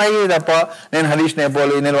నువ్వు ట్రై చేయ తప్ప నేను హరీష్ని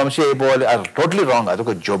అయిపోవాలి, నేను వంశీ అయిపోవాలి, అది టోటలీ రాంగ్.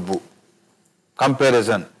 అదొక జబ్బు.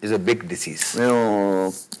 Comparison is a big disease.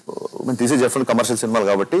 మేము తీసే చెప్పిన కమర్షియల్ సినిమాలు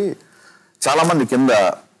కాబట్టి చాలా మంది కింద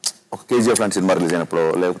ఒక కేజీఎఫ్ లాంటి సినిమా రిలీజ్ అయినప్పుడు,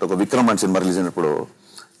 లేకపోతే ఒక విక్రమ్ లాంటి సినిమా రిలీజ్ అయినప్పుడు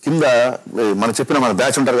కింద మనం చెప్పిన మన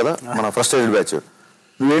బ్యాచ్ ఉంటారు కదా, మన ఫ్రస్ట్రేటెడ్ బ్యాచ్,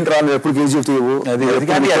 నువ్వేంటి రా నువ్వు ఎప్పుడు కేజీఎఫ్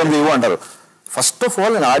తీయవు అంటారు. ఫస్ట్ ఆఫ్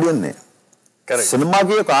ఆల్ నేను ఆడియన్ని,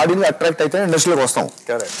 సినిమాకి ఒక ఆడియన్ అట్రాక్ట్ అయితే ఇండస్ట్రీలోకి వస్తాం.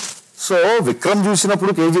 సో విక్రమ్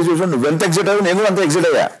చూసినప్పుడు, కేజీఎఫ్ చూసినప్పుడు నువ్వెంత ఎగ్జైట్ అయ్యావు, నేను అంత ఎగ్జైట్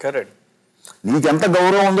అయ్యా. నీకెంత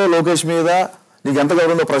గౌరవం ఉందో లోకేష్ మీద, నీకెంత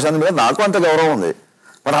గౌరవం ఉందో ప్రశాంత్ మీద, నాకు అంత గౌరవం ఉంది.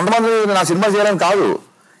 మరి అంతమంది నా సినిమా చేయాలని కాదు,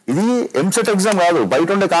 ఇది ఎంసెట్ ఎగ్జామ్ కాదు, బయట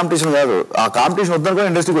ఉండే కాంపిటీషన్ కాదు. ఆ కాంపిటీషన్ వద్దనుకొని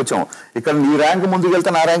ఇండస్ట్రీకి వచ్చాం. ఇక్కడ నీ ర్యాంక్ ముందుకు వెళ్తే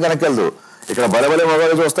నా ర్యాంక్ వెనక్కి వెళ్దు. ఇక్కడ బలబలి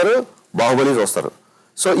మొబైల్ చూస్తారు, బాహుబలి చూస్తారు.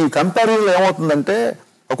 సో ఈ కంపారిజన్ ఏమవుతుందంటే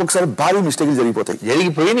ఒక్కొక్కసారి భారీ మిస్టేక్లు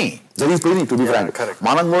జరిగిపోయినాయి టు బి ఫ్రాంక్.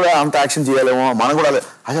 మనం కూడా అంత యాక్షన్ చేయలేమో, మనం కూడా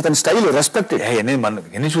అసలు అతని స్టైల్ రెస్పెక్టెడ్.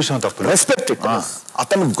 ఎన్ని చూసాం తప్పు రెస్పెక్టెడ్.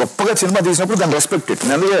 అతను గొప్పగా సినిమా తీసినప్పుడు దాన్ని రెస్పెక్టెడ్.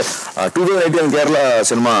 నేను అందుకే 2018 కేరళ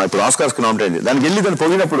సినిమా ఇప్పుడు ఆస్కార్స్కి నామినేట్ అయింది. దానికి వెళ్ళి దాన్ని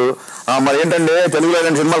పొగినప్పుడు మరి ఏంటంటే తెలుగులో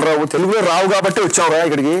ఇలాంటి సినిమాలు తెలుగులో రావు కాబట్టి వచ్చాము రా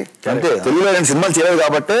ఇక్కడికి. అంతే, తెలుగులో ఇలాంటి సినిమాలు చేయలేదు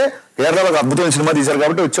కాబట్టి, కేరళలో ఒక అద్భుతమైన సినిమా తీశారు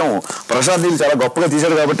కాబట్టి వచ్చాము. ప్రశాంత్ నీల్ చాలా గొప్పగా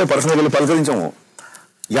తీశారు కాబట్టి పర్సనల్గా వెళ్ళి పలకరించాము.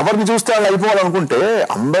 ఎవరిని చూస్తే వాళ్ళు అయిపోవాలనుకుంటే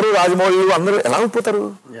అందరూ రాజమౌళి అందరూ ఎలా అయిపోతారు?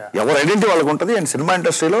 ఎవరు ఐడెంటిటీ వాళ్ళకు ఉంటుంది. అండ్ సినిమా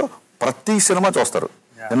ఇండస్ట్రీలో ప్రతి సినిమా చూస్తారు.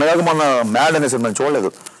 నిన్నగాక మన మ్యాడ్ అనే సినిమా చూడలేదు,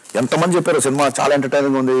 ఎంతమంది చెప్పారు సినిమా చాలా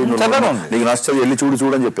ఎంటర్టైనింగ్ ఉంది, నీకు నచ్చదు వెళ్ళి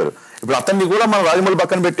చూడు అని చెప్పారు. ఇప్పుడు అతన్ని కూడా మనం రాజమౌళి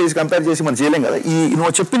పక్కన పెట్టేసి కంపేర్ చేసి మనం చేయలేం కదా.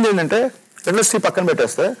 నువ్వు చెప్పింది ఏంటంటే ఇండస్ట్రీ పక్కన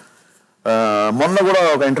పెట్టేస్తే, మొన్న కూడా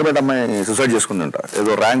ఒక ఇంటర్మీడియట్ అమ్మాయి సూసైడ్ చేసుకుందంట.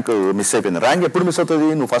 ఏదో ర్యాంక్ మిస్ అయిపోయింది. ర్యాంక్ ఎప్పుడు మిస్ అవుతుంది?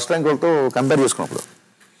 నువ్వు ఫస్ట్ ర్యాంక్ వాళ్ళతో కంపేర్ చేసుకున్నప్పుడు.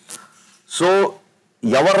 సో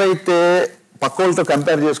ఎవరైతే పక్క వాళ్ళతో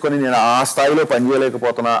కంపేర్ చేసుకొని నేను ఆ స్థాయిలో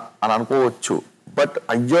పనిచేయలేకపోతున్నా అని అనుకోవచ్చు, బట్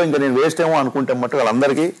అయ్యో ఇంకా నేను వేస్ట్ ఏమో అనుకుంటే మట్టు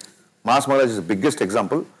వాళ్ళందరికీ mass Maharaj is biggest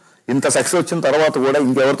example. ఇంత సక్సెస్ వచ్చిన తర్వాత కూడా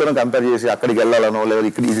ఇంకెవరితోనో కంపేర్ చేసి అక్కడికి వెళ్ళాలనో, లేదా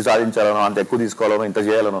ఇక్కడ ఇది సాధించాలనో, అంత ఎక్కువ తీసుకోవాలనో, ఇంత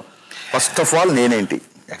చేయాలనో, ఫస్ట్ ఆఫ్ ఆల్ నేనేంటి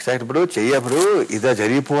ఎగ్జాక్ట్. ఇప్పుడు చెయ్యప్పుడు ఇదా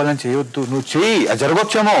జరిగిపోవాలని చేయొద్దు, నువ్వు చెయ్యి, అది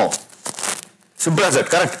జరగొచ్చేమో. Simple as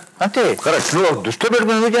that. కరెక్ట్, అంతే. కరెక్ట్. నువ్వు దృష్టిలో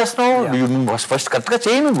పెట్టుకుని ఎందుకు చేస్తున్నావు? ఫస్ట్ కరెక్ట్గా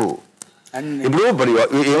చెయ్యి నువ్వు. ఇప్పుడు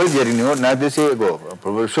ఏమైతే జరిగింది నాకు తెలిసి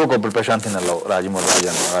షోకి అప్పుడు ప్రశాంత్ నెలలో రాజమౌళి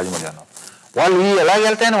అన్న వాళ్ళు ఎలా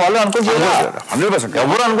వెళ్తాయని వాళ్ళు అనుకుని చేయలేదు. 100%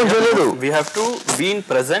 ఎవరు అనుకుని చేయలేదు. We have to be in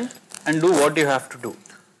present and do what you have to do.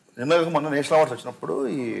 నిన్న మొన్న నేషనల్ అవార్డ్స్ వచ్చినప్పుడు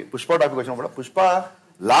ఈ పుష్ప టాపిక్ వచ్చినప్పుడు పుష్ప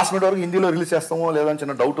లాస్ట్ మినిట్ వరకు హిందీలో రిలీజ్ చేస్తామో లేదని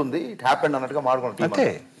చిన్న డౌట్ ఉంది. ఇట్ హ్యాపెండ్ అన్నట్టుగా మాట్లాడుకుంటాం.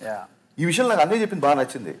 ఈ విషయం నాకు అన్నీ చెప్పింది, బాగా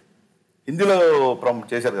నచ్చింది. హిందీలో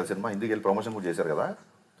చేశారు కదా సినిమా, హిందీకి వెళ్ళి ప్రమోషన్ కూడా చేశారు కదా.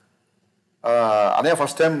 అనే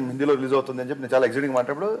ఫస్ట్ టైం హిందీలో రిలీజ్ అవుతుంది అని చెప్పి నేను చాలా ఎక్సైటింగ్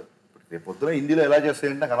మాట్లాడు. రేపు పొద్దున హిందీలో ఎలా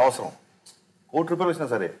చేస్తాయంటే నాకు అనవసరం, ₹1,00,00,000 వచ్చినా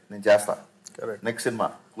సరే నేను చేస్తా. నెక్స్ట్ సినిమా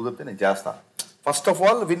కుదిరితే నేను చేస్తా. First of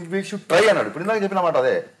all we should try అన్నాడు. ఇప్పుడు ఇందాక చెప్పిన మాట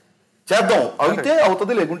అదే, చేద్దాం, అయితే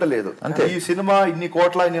అవుతుంది, లేకుంటే లేదు. అంటే ఈ సినిమా ఇన్ని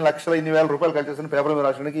కోట్ల, ఇన్ని లక్షల, ఇన్ని వేల రూపాయలు కలిసి చేసిన పేపర్ మీద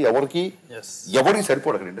రాసడానికి ఎవరికి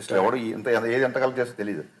సరిపోడు అక్కడ ఇండస్ట్రీ. ఎవరు ఏది ఎంత కలిసి చేస్తే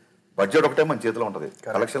తెలియదు. బడ్జెట్ ఒకటే మన చేతిలో ఉంటుంది,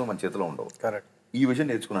 కలెక్షన్లు మన చేతిలో ఉండవు. ఈ విషయం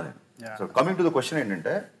నేర్చుకున్నాను నేను. So coming to the question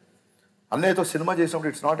ఏంటంటే, అన్నయ్యతో సినిమా చేసినప్పుడు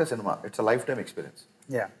it's not a cinema, it's a life time experience.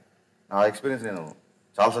 నా ఎక్స్పీరియన్స్ నేను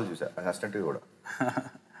చాలాసార్లు చూసాను, అసిస్టెంట్గా కూడా.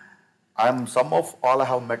 I'm some of all I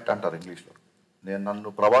have met అంటారు ఇంగ్లీష్లో. నన్ను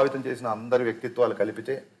ప్రభావితం చేసిన అందరి వ్యక్తిత్వాలు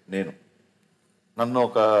కలిపితే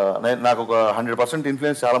నాకు ఒక 100%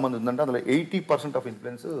 ఇన్ఫ్లుయెన్స్ చాలామంది ఉందంటే అందులో 80% ఆఫ్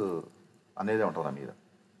ఇన్ఫ్లుయెన్స్ అనేదే ఉంటుంది నా మీద.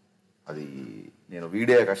 అది నేను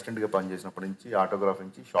వీడియో అసిస్టెంట్గా పనిచేసినప్పటి నుంచి, ఆటోగ్రాఫ్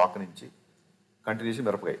నుంచి, షాక్ నుంచి కంటిన్యూస్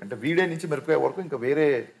మిరపకాయ, అంటే వీడియో నుంచి మిరపకాయ వరకు ఇంకా వేరే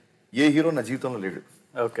ఏ హీరో నా జీవితంలో లేడు.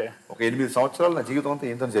 ఓకే, ఒక 8 సంవత్సరాలు నా జీవితం అంతా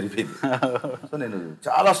ఏంతో జరిపోయింది. సో నేను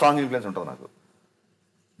చాలా స్ట్రాంగ్ ఇన్ఫ్లుయెన్స్ ఉంటుంది నాకు.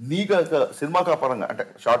 నీకు సినిమా పరంగా అంటే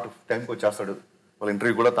షార్ట్ టైంకి వచ్చేస్తాడు, వాళ్ళ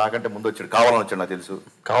ఇంటర్వ్యూ కూడా తాకంటే ముందు వచ్చాడు, కావాలని వచ్చాడు నాకు తెలుసు.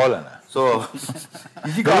 కావాలన్నా సో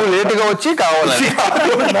లేట్గా వచ్చి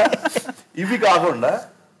ఇవి కాకుండా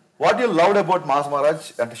what you loved about mass Maharaj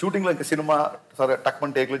అంటే షూటింగ్లో ఇంకా సినిమా సరే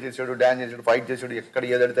టక్మన్ టేక్లో చేసాడు, డాన్స్ చేసాడు, ఫైట్ చేసాడు, ఎక్కడ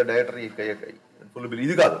ఏదడితే డైరెక్టర్ ఫుల్ బిల్,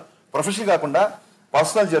 ఇది కాదు. ప్రొఫెషనల్ కాకుండా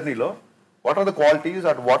పర్సనల్ జర్నీలో what are the qualities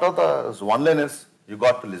and what are the one liners you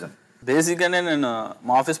got to listen? బేసిక్గానే నేను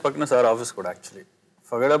మా ఆఫీస్ పక్కన సార్ ఆఫీస్ కూడా actually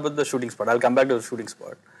forget about the shooting spot, I will come back to the shooting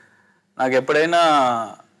spot. నాకు ఎప్పుడైనా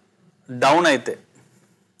down అయితే,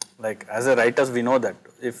 like as a writers we know that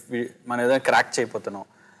if మనం ఏదైనా crack చేయకపోతున్నాం,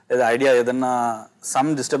 లేదా ఐడియా ఏదన్నా సమ్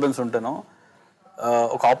డిస్టర్బెన్స్ ఉంటేనో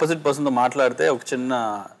ఒక ఆపోజిట్ పర్సన్తో మాట్లాడితే ఒక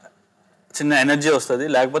చిన్న ఎనర్జీ వస్తుంది,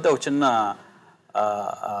 లేకపోతే ఒక చిన్న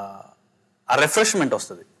రిఫ్రెష్మెంట్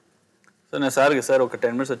వస్తుంది. సో నేను సార్ ఒక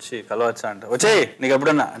 10 minutes వచ్చి కలవచ్చా అంటే, వచ్చే నీకు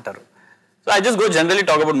ఎప్పుడన్నా అంటారు. So I just go generally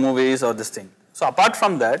talk about movies are this thing. So apart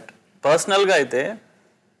from that పర్సనల్గా అయితే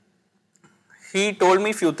he told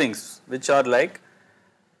me few things which are like,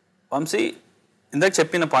 Vamsi ఇందాక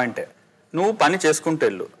చెప్పిన పాయింటే, నువ్వు పని చేసుకుంటూ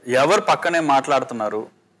వెళ్ళు, ఎవరు పక్కనే మాట్లాడుతున్నారు,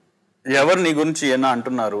 ఎవరు నీ గురించి ఏనా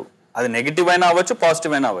అంటున్నారు, అది నెగిటివ్ అయినా అవ్వచ్చు,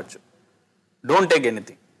 పాజిటివ్ అయినా అవ్వచ్చు, డోంట్ టేక్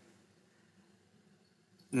ఎనీథింగ్.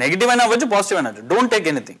 నెగిటివ్ అయినా అవ్వచ్చు, పాజిటివ్ అయినా అవ్వచ్చు, don't take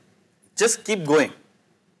anything, just keep going,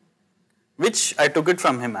 which I took it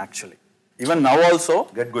from him actually. Even now also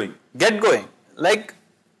get going. Like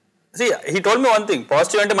see, he told me one thing,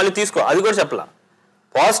 positive అంటే మళ్ళీ తీసుకో, అది కూడా చెప్పలా,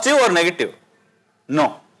 positive or negative no,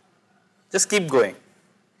 just keep going,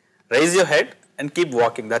 rise your head and keep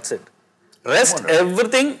walking, that's it. Rest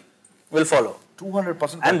everything will follow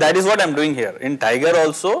 200%. And that is what I'm doing here in tiger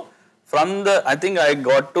also. From the I think I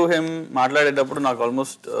got to him మాట్లాడేటప్పుడు నాకు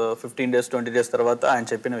almost 15 days 20 days తర్వాత ఆయన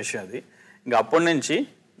చెప్పిన విషయం అది. ఇంకా అప్పటి నుంచి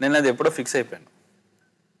నేను అది ఎప్పుడో ఫిక్స్ అయిపోయాను,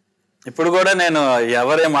 ఇప్పుడు కూడా నేను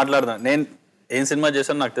ఎవరేం మాట్లాడతాను, నేను ఏం సినిమా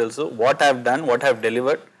చేశాను నాకు తెలుసు, what have done, what have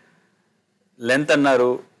delivered. Length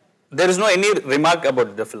అన్నారు, there is no any remark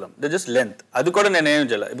about the film, the just length. అది కూడా నేను ఏం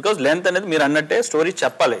చేయలేదు, బికాస్ లెంత్ అనేది మీరు అన్నట్టే స్టోరీ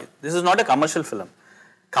చెప్పాలి. This is not a commercial film,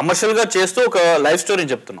 కమర్షియల్గా చేస్తూ ఒక లైఫ్ స్టోరీ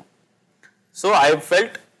చెప్తున్నాం. సో ఐ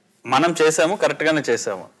ఫెల్ట్ మనం చేసాము, కరెక్ట్గానే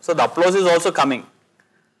చేసాము. So the applause is also coming.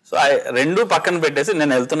 So రెండు పక్కన పెట్టేసి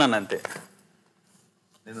నేను వెళ్తున్నాను అంతే.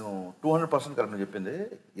 నేను 200% కరెక్ట్ చెప్పింది.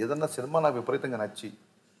 ఏదన్నా సినిమా నాకు విపరీతంగా నచ్చి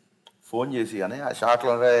ఫోన్ చేసి అని ఆ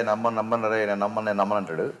షార్ట్లో రే నమ్మను రే నేను నమ్మను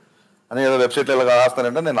అంటాడు అని, ఏదో వెబ్సైట్లో ఇలా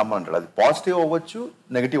రాస్తానంటే నేను నమ్మను అంటాడు. అది పాజిటివ్ అవ్వచ్చు,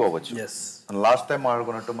 నెగిటివ్ అవ్వచ్చు. లాస్ట్ టైం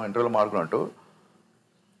మాట్లాడుకున్నట్టు, మా ఇంటర్వ్యూలో మాట్లాడుకున్నట్టు,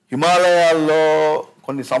 హిమాలయాల్లో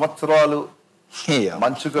కొన్ని సంవత్సరాలు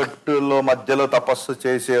మంచుగట్టులో మధ్యలో తపస్సు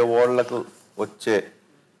చేసే వాళ్ళకు వచ్చే,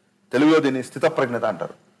 తెలుగులో దీన్ని స్థితప్రజ్ఞత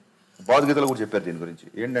అంటారు. భగవద్గీతలో కూడా చెప్పారు దీని గురించి.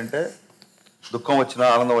 ఏంటంటే దుఃఖం వచ్చినా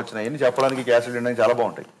ఆనందం వచ్చినా ఎన్ని చెప్పడానికి, క్యాసెట్ వినడానికి చాలా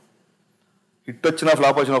బాగుంటాయి. హిట్ వచ్చినా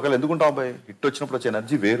ఫ్లాప్ వచ్చినా ఒకవేళ ఎందుకుంటాం అబ్బాయి, హిట్ వచ్చినప్పుడు వచ్చే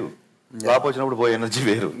ఎనర్జీ వేరు, ఫ్లాప్ వచ్చినప్పుడు పోయే ఎనర్జీ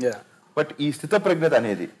వేరు. బట్ ఈ స్థితప్రజ్ఞత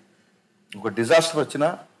అనేది ఒక డిజాస్టర్ వచ్చినా,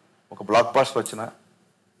 ఒక బ్లాక్ బాస్టర్ వచ్చినా,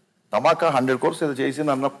 ధమాకా 100 crores ఏదో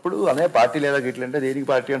చేసింది అన్నప్పుడు అనే పార్టీ లేదా గిట్ల అంటే దేనికి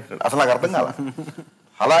పార్టీ అంటున్నాడు. అసలు నాకు అర్థం కాల.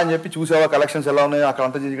 అలా అని చెప్పి చూసావా కలెక్షన్స్ ఎలా ఉన్నాయో, అక్కడ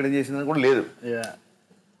అంతా చేసి ఇక్కడ చేసిందని కూడా లేదు.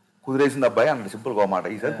 కుదిరేసింది అబ్బాయి అన్నాడు, సింపుల్గా మాట.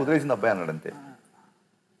 ఈసారి కుదిరేసింది అబ్బాయి అన్నాడు అంతే.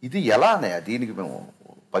 ఇది ఎలా అనే దీనికి మేము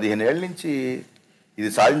 15 ఏళ్ళ నుంచి ఇది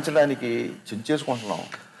సాధించడానికి చించేసుకుంటున్నాం.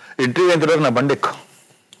 ఇంటర్వ్యూ ఎంత రోజు నా బండి ఎక్కువ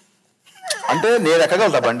అంటే నేను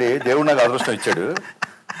ఎక్కగలుగుతా బండి, దేవుడు నాకు అదృష్టం ఇచ్చాడు.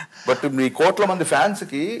 బట్ మీ కోట్ల మంది ఫ్యాన్స్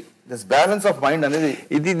కి దిస్ బ్యాలెన్స్ ఆఫ్ మైండ్ అనేది,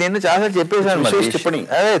 ఇది నేను చాలాసార్లు చెప్పేశాను.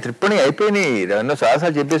 త్రిప్పణి అయిపోయినాయి, ఎన్నో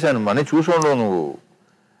చాలాసార్లు చెప్పేశాను. మనీ చూసుకోండు, నువ్వు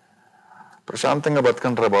ప్రశాంతంగా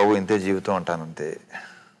బతకంటారా బాబు, ఇంతే జీవితం అంటాను అంతే.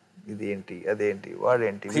 ఇదేంటి అదేంటి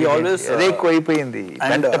వాడేంటి అదే ఎక్కువ అయిపోయింది.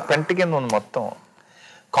 పెంట కింద ఉంది మొత్తం.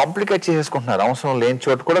 కాంప్లికేట్ చేసేసుకుంటున్నారు, అవసరం లేని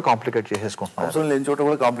చోట కూడా కాంప్లికేట్ చేసేసుకుంటున్నారు. అవసరం లేని చోట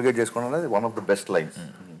కూడా కాంప్లికేట్ చేసుకుంటున్నారు అనేది one of the best lines.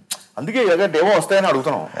 అందుకే డెమో వస్తాయని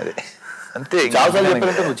అడుగుతున్నాం. అదే అంతే. చాలాసార్లు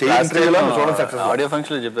చెప్పారంటే నువ్వు చేయాలి. ఆడియో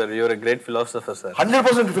ఫంక్షన్ లో చెప్పారు, your a great philosopher sir.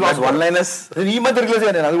 100% philosopher. One liners నేను ఈ మధ్య రిలీజ్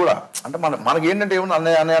అయ్యాను. అది కూడా అంటే మనకి ఏంటంటే ఏమన్నా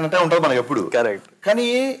అన్నయ్య అంటే ఉంటుంది మనకి ఎప్పుడు. కరెక్ట్. కానీ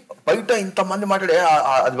బయట ఇంతమంది మాట్లాడే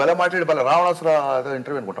అది భలే భలే రావణాసుర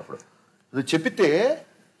ఇంటర్వ్యూ అనుకుంటప్పుడు అది చెప్పితే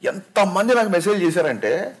ఎంతమంది నాకు మెసేజ్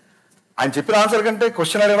చేశారంటే, ఆయన చెప్పిన ఆన్సర్ కంటే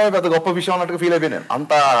క్వశ్చన్ అడగడం పెద్ద గొప్ప విషయం అన్నట్టుగా ఫీల్ అయిపోయాను.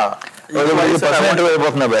 అంత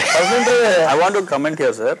I want to comment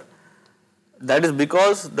here, sir. That is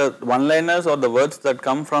because the one-liners or the words that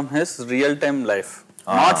come from his real-time life,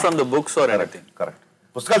 not from the books or anything. Correct.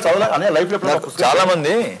 పుస్తకాలు చదవాలి అనే లైఫ్ లో చాలా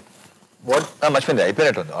మంది మర్చిపోయింది,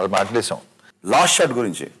 అయిపోయినట్టుంది వాళ్ళు మాట్లాడేసాం. లాస్ట్ షాట్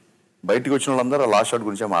గురించి బయటికి వచ్చిన వాళ్ళందరూ లాస్ట్ షాట్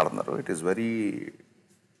గురించే మాట్లాడుతున్నారు. It is very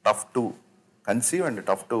tough to conceive and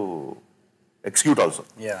tough to execute also.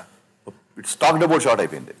 It's talked about shot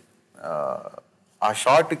అయిపోయింది. ఆ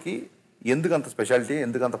షాట్కి ఎందుకంత స్పెషాలిటీ,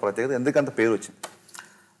 ఎందుకంత ప్రత్యేకత, ఎందుకంత పేరు వచ్చింది?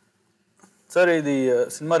 సార్ ఇది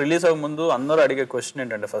సినిమా రిలీజ్ అవ్వక ముందు అందరూ అడిగే క్వశ్చన్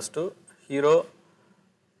ఏంటంటే, ఫస్ట్ హీరో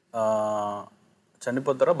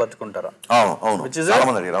చనిపోతారా బతుకుంటారా,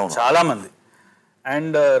 చాలా మంది.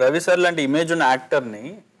 అండ్ రవి సార్ లాంటి ఇమేజ్ ఉన్న యాక్టర్ని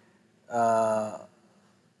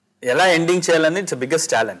ఎలా ఎండింగ్ చేయాలని ఇట్స్ బిగ్గెస్ట్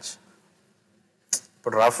ఛాలెంజ్.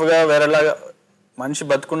 ఇప్పుడు రఫ్గా వేరేలాగా మనిషి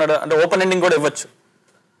బతుకున్నాడు అంటే ఓపెన్ ఎండింగ్ కూడా ఇవ్వచ్చు.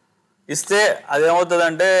 ఇస్తే అదేమవుతుంది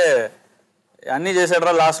అంటే అన్నీ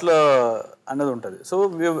చేసాడరా లాస్ట్లో అన్నది ఉంటుంది. So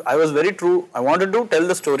I was very true, I wanted to tell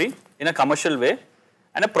the story in a commercial way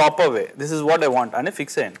and a proper way. This is what I want అని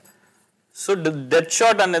ఫిక్స్ అయ్యాను. సో డెత్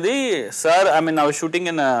షాట్ అనేది sir, I mean I was shooting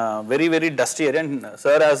in very very dusty area and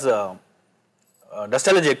sir as dust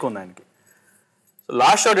allergy ఎక్కువ ఉంది ఆయనకి. So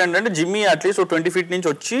last shot ఏంటంటే Jimmy at least 20 feet నుంచి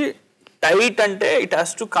వచ్చి tight అంటే it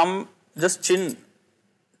has to come just చిన్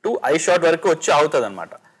to I shot వరకు వచ్చి అవుతుంది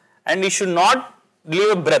అనమాట. అండ్ ఈ should not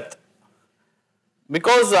leave a breath,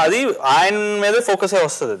 because అది ఆయన మీదే ఫోకస్ అయి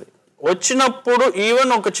వస్తుంది. అది వచ్చినప్పుడు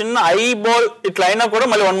ఈవెన్ ఒక చిన్న ఐ బాల్ ఇట్లా అయినా కూడా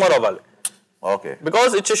మళ్ళీ 1 more అవ్వాలి. Okay,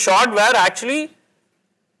 because it's a shot wear actually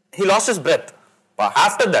he lost his breath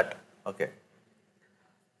after that. Okay,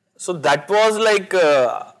 so that was like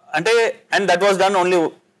అంటే, and that was done only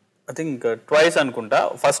I think twice అనుకుంటా.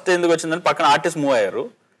 ఫస్ట్ ఎందుకు వచ్చిందని పక్కన ఆర్టిస్ట్ మూవ్ అయ్యారు,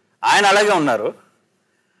 ఆయన అలాగే ఉన్నారు.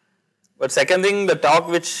 But second thing the talk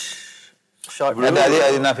which shot,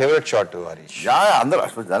 అది నా ఫేవరెట్ షాట్ హరీష్. అందరూ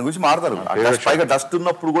దాని గురించి మాట్లాడతారు. పైగా డస్ట్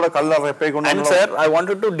ఉన్నప్పుడు కూడా కళ్ళు రెప్పేయకుండా. And sir I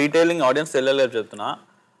wanted to detailing audience తెలియలేదు చెప్తున్నా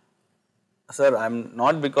sir. I'm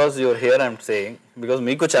not because your here I'm saying, because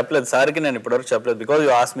మీకు చెప్పలేదు, సార్కి నేను ఇప్పటివరకు చెప్పలేదు. Because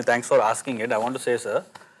you ask me, thanks for asking it. I want to say sir,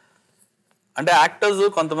 అంటే యాక్టర్స్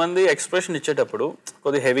కొంతమంది ఎక్స్ప్రెషన్ ఇచ్చేటప్పుడు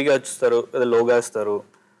కొద్దిగా హెవీగా ఇస్తారు, కొద్దిగా లోగా ఇస్తారు.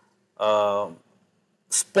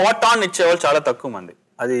 స్పాట్ ఆన్ ఇచ్చేవాళ్ళు చాలా తక్కువ మంది.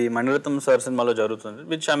 అది మణిరత్నం సార్ సినిమాలో జరుగుతుంది,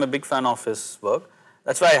 which I'm a big fan of his work.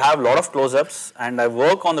 That's why I have a lot of close-ups and I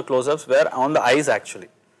work on the close-ups where on the eyes actually.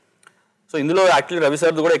 So ఇందులో actually Ravi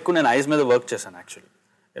sir కూడా ఎక్కువ నేను ice మీద work చేశాను actually.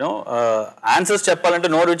 You know answers చెప్పాలంటే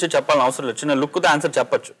నోరు ఇచ్చి చెప్పాలని అవసరం లేదు, చిన్న లుక్తో ఆన్సర్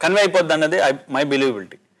చెప్పచ్చు, కన్వే అయిపోద్ది అన్నది my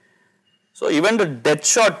believability. So even the death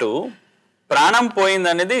shot ప్రాణం పోయింది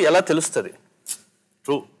అనేది ఎలా తెలుస్తుంది?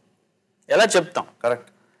 ట్రూ. ఎలా చెప్తాం? కరెక్ట్.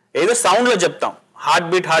 ఏదో సౌండ్లో చెప్తాం, హార్ట్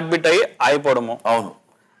బీట్ అయ్యి అయిపోవడము, అవును,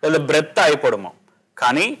 లేదా బ్రెత్ అయిపోవడము.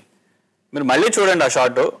 కానీ మీరు మళ్ళీ చూడండి ఆ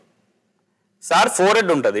షాట్, సార్ ఫోర్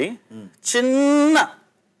హెడ్ ఉంటుంది, చిన్న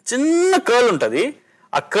చిన్న కర్ల్ ఉంటుంది,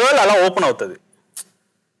 ఆ కర్ల్ అలా ఓపెన్ అవుతుంది.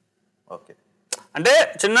 ఓకే, అంటే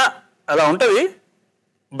చిన్న అలా ఉంటుంది,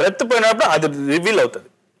 బ్రెత్ పోయినప్పుడు అది రివీల్ అవుతుంది.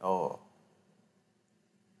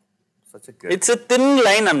 ఇట్స్ ఎ థిన్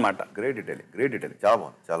లైన్ అనమాట. గ్రేట్ డీటెయిలింగ్, చాలా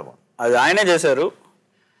బాగుంది. అది ఆయనే చేశారు.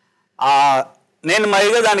 నేను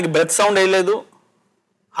మరిగా దానికి బ్రెత్ సౌండ్ వేయలేదు,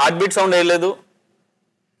 హార్ట్ బీట్ సౌండ్ వేయలేదు,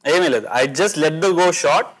 ఏమీ లేదు. I just let the go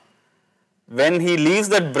shot. When he leaves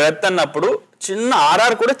that breath అన్నప్పుడు చిన్న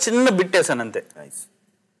ఆర్ఆర్ కూడా చిన్న బిట్ వేసాను అంతే.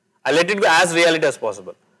 I let it go as reality as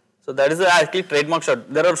possible. So that is actually trade mark shot.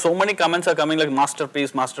 There are so many comments are coming like master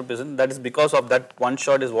piece. That is because of that one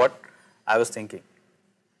shot is what I was thinking.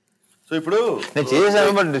 So ఇప్పుడు నేను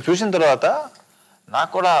చేసాను, but చూసిన తర్వాత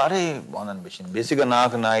నాకు కూడా అరే బాగుంది అనిపించింది. బేసిక్గా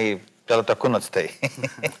నాకు నా చాలా తక్కువ నచ్చుతాయి.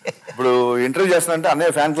 ఇప్పుడు ఇంటర్వ్యూ చేస్తానంటే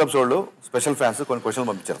అన్నయ్య ఫ్యాన్ క్లబ్స్ వాళ్ళు స్పెషల్ ఫ్యాన్స్ కొన్ని క్వశ్చన్లు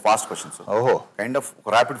పంపించారు, ఫాస్ట్ క్వశ్చన్స్. ఓహో, కైండ్ ఆఫ్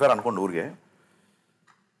ర్యాపిడ్ ఫైర్ అనుకోండి ఊరికే.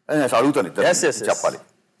 నేను అడుగుతాను, చెప్పాలి.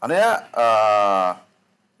 అన్నయ్య,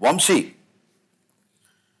 వంశీ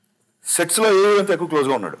సెట్స్లో ఏ హీరోతో ఎక్కువ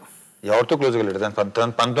క్లోజ్గా ఉన్నాడు? ఎవరితో క్లోజ్గా లేడు,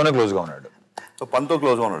 తనతోనే క్లోజ్గా ఉన్నాడు. సో పనితో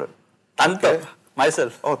క్లోజ్గా ఉన్నాడు. తనతో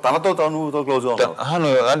myself. తనతో తనుతో క్లోజ్ గా ఉన్నాడు.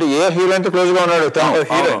 అంటే ఏ హీరోయిన్ తో క్లోజ్ గా ఉన్నాడు?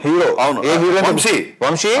 హీరో. అవును, ఏ హీరోయిన్?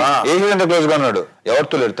 వంశీ ఏ హీరోయిన్ తో క్లోజ్ గా ఉన్నాడు?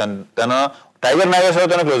 ఎవరితో లేడు. తన టైగర్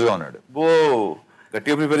నాగేశ్వరతోనే క్లోజ్ గా ఉన్నాడు. ఓ,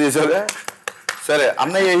 గట్టిగా ప్రిపేర్ చేశారుగా. సరే,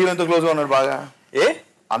 అన్నయ్య ఏ హీరోయిన్ తో క్లోజ్ గా ఉన్నాడు బాగా?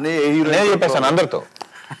 అన్నయ్య ఏ హీరోయిన్? చెప్పేస్తాను అందరితో.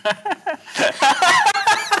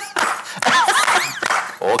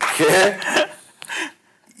 ఓకే.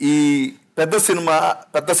 ఈ పెద్ద సినిమా,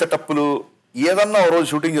 పెద్ద సెటప్లు ఏదన్నా ఓ రోజు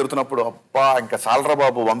షూటింగ్ జరుగుతున్నప్పుడు అబ్బా ఇంకా చాలరా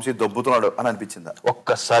బాబు వంశీ దొబ్బుతున్నాడు అని అనిపించిందా?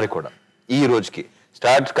 ఒక్కసారి కూడా. ఈ రోజుకి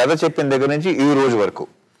స్టార్ట్ కథ చెప్పిన దగ్గర నుంచి ఈ రోజు వరకు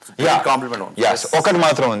కాంప్లిమెంట్. ఒకటి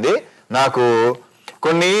మాత్రం ఉంది, నాకు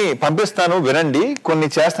కొన్ని పంపిస్తాను వినండి, కొన్ని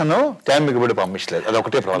చేస్తాను టైం మీకు ఇప్పుడు పంపించలేదు, అది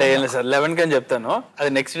ఒకటే ప్రాబ్లం. సార్ 11 కని చెప్తాను, అది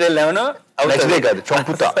నెక్స్ట్ డే 11 నెక్స్ట్ డే కాదు,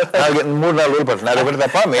 చంపుతా. 3-4 రోజులు పడుతుంది, అది ఒకటి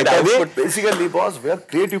తప్ప మిగతాది. Basically boss we are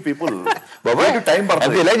creative people. Time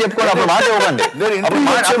పడుతుంది. ఇలా చెప్పుకోండి, అప్పుడు మాట ఇవ్వండి.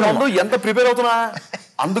 ముందు ఎంత ప్రిపేర్ అవుతున్నా,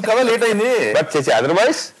 అందుకదా లేట్ అయింది. బట్ చేసి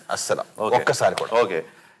అదర్వైజ్ అస్సలు ఒక్కసారి కూడా. ఓకే,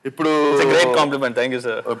 ఇప్పుడు great compliment, thank you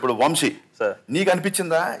sir. ఇప్పుడు వంశీ సార్, నీకు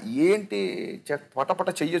అనిపించిందా ఏంటి పటపట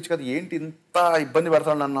చెయ్యొచ్చు కదా, ఏంటి ఇంత ఇబ్బంది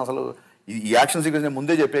పెడతాడు నన్ను? అసలు ఈ యాక్షన్ సీక్వెన్స్ నేను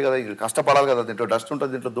ముందే చెప్పే కదా, కష్టపడాలి కదా, దీంట్లో డస్ట్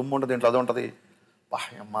ఉంటుంది, దీంట్లో దుమ్ము ఉంటుంది, దీంట్లో అది ఉంటుంది,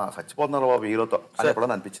 అమ్మా చచ్చిపోతున్నారు బాబు హీరోతో అని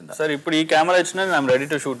ఎప్పుడన్నా అనిపించిందా? సార్ ఇప్పుడు ఈ కెమెరా వచ్చినా I'm ready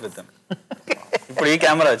to shoot with. ఇప్పుడు ఈ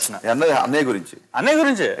కెమెరా వచ్చిన అన్నయ్య గురించి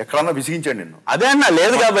ఎక్కడన్నా విసిగించాడు నిన్ను? అదే అన్న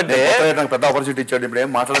లేదు కాబట్టి నాకు పెద్ద ఆపర్చునిటీ ఇచ్చాడు, ఇప్పుడు ఏం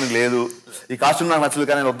మాట్లాడడానికి లేదు, ఈ కాస్ట్యూమ్ నాకు నచ్చలేదు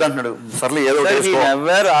కానీ వద్దంటున్నాడు. సర్లే ఏదో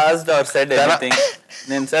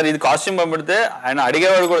నేను సార్ ఇది కాస్ట్యూమ్ పంపితే ఆయన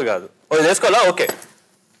అడిగేవాడు కూడా కాదు, ఓ వేసుకోవాలా ఓకే.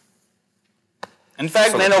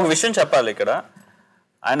 ఇన్ఫాక్ట్ నేను ఒక విషయం చెప్పాలి ఇక్కడ,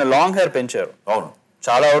 ఆయన లాంగ్ హెయిర్ పెంచారు. అవును,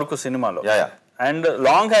 చాలా వరకు సినిమాలో. అండ్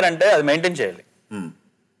లాంగ్ హెయిర్ అంటే అది మెయింటైన్ చేయాలి.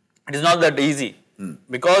 It is not that easy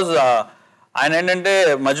because ఆయన ఏంటంటే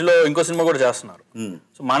మధ్యలో ఇంకో సినిమా కూడా చేస్తున్నారు.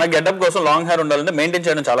 సో మన గెటప్ కోసం లాంగ్ హెయిర్ ఉండాలంటే మెయింటైన్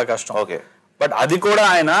చేయడం చాలా కష్టం. ఓకే, బట్ అది కూడా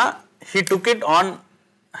ఆయన he took it on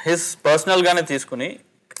his personal గానే తీసుకుని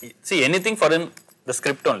C anything for in the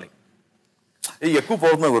script only. ఎక్కువ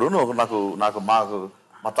పోతున్నా గురు నాకు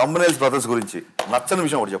మా తమ్మునేల్స్ బ్రదర్స్ గురించి నచ్చని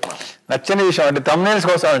విషయం ఒకటి చెప్పిన. నచ్చని విషయం అంటే తమ్మునేల్స్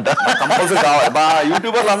కోసం అంట కంపల్సరీ కావాలి. మా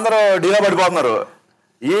యూట్యూబర్లు అందరూ డీలా పడిపోతున్నారు,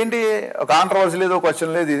 ఏంటి కాంట్రవర్సీ లేదు,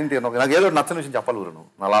 క్వశ్చన్ లేదు, ఏంటి నాకు ఏదో నచ్చని విషయం చెప్పాలి గురు. నువ్వు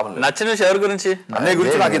నా లాభం లేదు. నచ్చిన విషయం ఎవరి గురించి? అన్నయ్య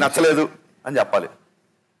గురించి నాకు నచ్చలేదు అని చెప్పాలి.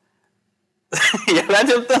 ఎలా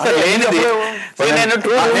చెప్తాను?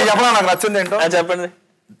 చెప్పనా నాకు నచ్చింది ఏంటో చెప్పండి.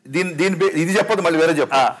 ఇది చెప్పదు, మళ్ళీ వేరే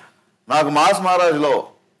చెప్ప. నాకు mass మహారాజ్లో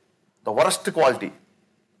the worst quality,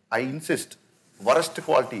 I insist, worst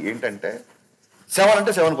quality ఏంటంటే 7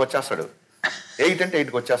 అంటే 7కి వచ్చేస్తాడు, 8 అంటే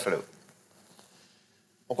 8కి వచ్చేస్తాడు,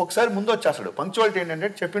 ఒక్కొక్కసారి ముందు వచ్చేస్తాడు. పంక్చువాలిటీ ఏంటంటే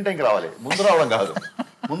చెప్పిన టైంకి రావాలి, ముందు రావడం కాదు.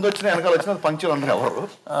 ముందు వచ్చిన వెనకాల వచ్చిన పంక్చువల్ అందరూ ఎవరు.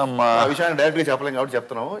 ఆ విషయాన్ని డైరెక్ట్గా చెప్పలేం కాబట్టి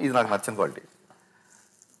చెప్తున్నాము, ఇది నాకు నచ్చని క్వాలిటీ.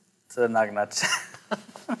 సార్ నాకు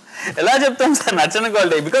ఎలా చెప్తాం సార్ నచ్చని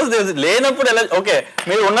క్వాలిటీ? బికాస్ లేనప్పుడు ఎలా? ఓకే,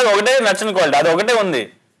 మీరు ఉన్నది ఒకటే నచ్చని క్వాలిటీ, అది ఒకటే ఉంది.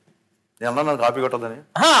 నేను అన్నా నాకు కాపీ కొట్టదని,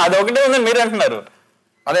 అది ఒకటే ఉందని మీరు అంటున్నారు.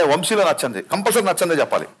 అదే వంశీలో నచ్చంది, కంపల్సరీ నచ్చందే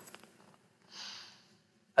చెప్పాలి.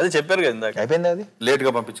 అది చెప్పారు కదా ఇందాక. అయిపోయింది, అది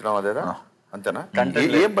లేట్గా పంపించడం అదేనా? అంతేనా?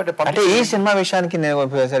 ఏం బట్ అంటే ఈ సినిమా విషయానికి నేను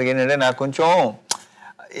వచ్చేసరికి ఏంటంటే నాకు కొంచెం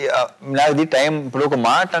నాది టైం ఇప్పుడు ఒక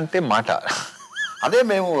మాట అంటే మాట అదే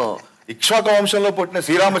మేము ఇక్ష్వాక వంశంలో పుట్టిన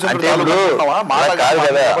శ్రీరామచంద్రుడు అంటే ఇప్పుడు అనుకుంటున్నావా? మాట కాదు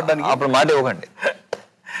కదా చెప్పడానికి. అప్పుడు మాట ఇవ్వకండి.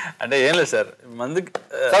 అంటే ఏం లేదు సార్, మందుకి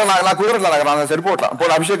సరే నాకు కుదరట్లా, నాకు సరిపోవట్లా.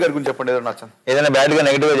 పోనీ అభిషేక్ గారి గురించి చెప్పండి, ఏదో నచ్చండి. ఏదైనా బ్యాడ్ గా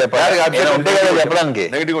నెగిటివ్ గా చెప్పాలి ఉంటే కదా చెప్పడానికి.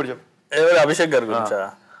 నెగిటివ్ కూడా చెప్పు. ఎవరు అభిషేక్ గారి గురించా?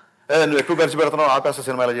 నువ్వు ఎక్కువ ఖర్చు పెడుతున్నావు, ఆపేస్తా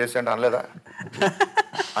సినిమా ఇలా చేసి అంటే అనలేదా?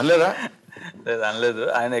 అనలేదా? లేదు అనలేదు.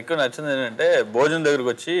 ఆయన ఎక్కువ నచ్చింది ఏంటంటే భోజనం దగ్గరకు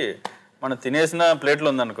వచ్చి మనం తినేసిన ప్లేట్లో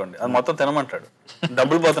ఉందనుకోండి అది మొత్తం తినమంటాడు,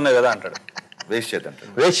 డబ్బులు పోతున్నాయి కదా అంటాడు. వేస్ట్ చేద్దాం.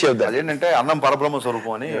 వేస్ట్ చేద్దాం. అదేంటంటే అన్నం పరబ్రహ్మ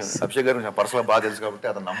స్వరూపం అని అభిషేక్ గారు పర్సనల్ బాగా తెలుసు కాబట్టి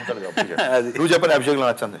అతను నమ్ముతాడు కాబట్టి. అది. నువ్వు చెప్పని అభిషేక్ లో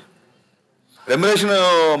నచ్చింది. రెమ్యునేషన్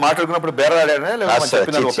మాట్లాడుకున్నప్పుడు బేరాడానే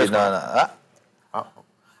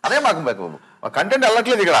అదే మాకు కంటెంట్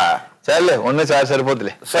వెళ్ళట్లేదు ఇక్కడ. సరేలే ఉన్న చాలా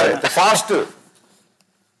సరిపోతులే. సరే ఫాస్ట్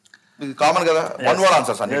కామన్ కదా, వన్ వర్డ్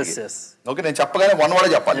ఆన్సర్స్ అన్ని. ఓకే, నేను చెప్పగానే వన్ వర్డే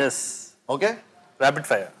చెప్పాలి. Okay, rapid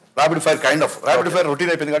fire. Rapid fire kind of rapid fire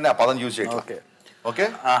routine అయిపోయింది కానీ ఆ పదం యూజ్ చేయాలి. ఓకే ఓకే,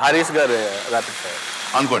 హరీష్ గారు ర్యాపిడ్ ఫైర్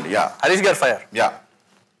అనుకోండి. యా, హరీష్ గారు ఫైర్. Yeah,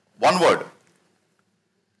 one word.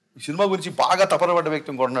 ఈ సినిమా గురించి బాగా తపనపడ్డ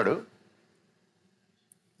వ్యక్తి ఇంకొన్నాడు.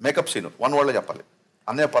 మేకప్ సీన్ వన్ వర్డ్లో చెప్పాలి.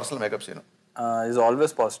 అన్నయ్య personal makeup scene is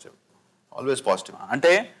always positive. Always positive.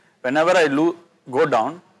 అంటే when ever I go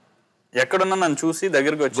down, ఎక్కడున్నా నన్ను చూసి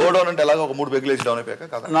దగ్గరికి వచ్చి గో డౌన్ అంటే ఎలాగో ఒక 3 పెగ్గులు వేసి డౌన్ అయిపోయాక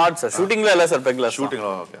కదా. నాట్ సార్, షూటింగ్ లో ఎలా సార్ పెగ్గులు షూటింగ్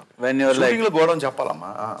లో వెన్ యువర్ లైక్ షూటింగ్ లో గో డౌన్ చెప్పాలమ్మా.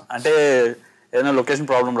 అంటే ఏదైనా లొకేషన్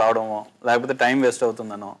ప్రాబ్లం రావడమో లేకపోతే టైం వేస్ట్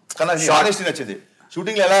అవుతుందనో. కానీ ఆనెస్టీ నచ్చింది.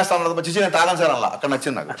 షూటింగ్ లో ఎలా వేస్తాను మంచి టాలెంట్ సార్ అలా అక్కడ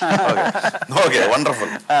నచ్చింది నాకు. Okay,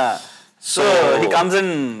 wonderful. So he comes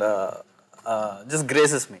and just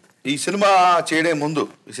graces మీ. ఈ సినిమా చేయడే ముందు,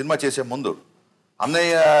 ఈ సినిమా చేసే ముందు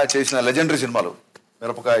అన్నయ్య చేసిన లెజెండరీ సినిమాలు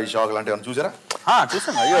మిరపకాయ, షాక్ లాంటివి ఏమైనా చూసారా?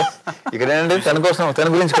 చూసాను. అయ్యో, ఇక్కడ ఏంటంటే తన కోసం తన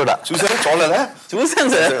గురించి కూడా చూసారా? చూడలేదా? చూసాను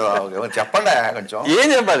సార్. చెప్పండి కొంచెం. ఏం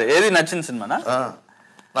చెప్పాలి? ఏది నచ్చిన సినిమానా?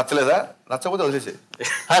 నచ్చలేదా? నచ్చకపోతే వదిలేసి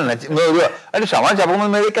అంటే సమాజం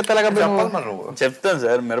చెప్పకముందు మీద ఎక్కలాగా చెప్పాలి మరి నువ్వు. చెప్తాను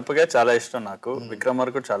సార్, మిరపకాయ చాలా ఇష్టం నాకు,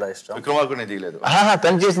 విక్రమార్కుడు చాలా ఇష్టం. విక్రమార్కుడు నేను దిగలేదు.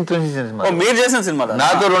 తను చేసిన మీరు చేసిన సినిమా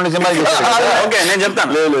నాతో 2 సినిమాలు ఓకే, నేను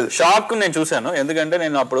చెప్తాను. షాక్ నేను చూశాను, ఎందుకంటే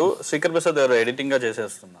నేను అప్పుడు శ్రీకర్ ప్రసాద్ గారు ఎడిటింగ్ గా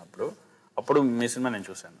చేసేస్తున్నప్పుడు అప్పుడు మీ సినిమా నేను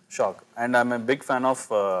చూశాను, shock. And I'm a big fan of.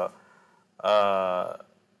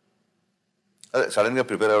 అదే సడన్ గా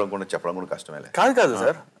ప్రిపేర్ అవ్వడం చెప్పడం కూడా కష్టమే. కాదు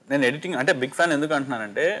సార్, నేను ఎడిటింగ్ అంటే బిగ్ ఫ్యాన్ ఎందుకు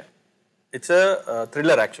అంటున్నానంటే it's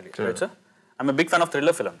thriller actually. It's I'm a big fan of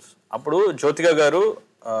thriller films. అప్పుడు జ్యోతిక గారు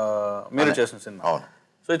మీరు చేసిన సినిమా. అవును.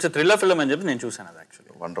 సో ఇట్స్ థ్రిల్లర్ ఫిల్మ్ అని చెప్పి నేను చూశాను అది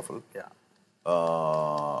యాక్చువల్లీ. వండర్ఫుల్.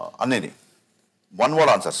 అన్నయ్యని వన్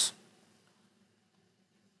వర్డ్ ఆన్సర్స్.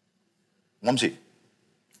 వంశీ.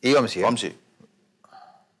 ఈ వంశీ.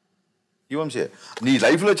 ఈ వంశీ. నీ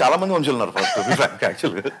లైఫ్ లో చాలా మంది వంశీలు ఉన్నారు ఫస్ట్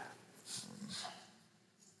యాక్చువల్గా.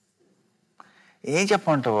 ఏం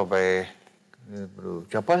చెప్పమంటావు బాబాయ్? ఇప్పుడు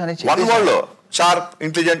చెప్పాలని వన్ వర్డ్ లో షార్ప్,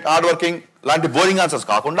 ఇంటెలిజెంట్, హార్డ్ వర్కింగ్ లాంటి బోరింగ్ ఆన్సర్స్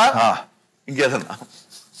కాకుండా ఇంకేదన్నా.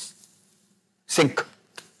 సింక్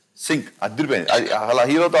అదిరిపోయింది. అలా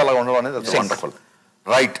హీరోతో అలా ఉండడం అనేది వండర్ఫుల్.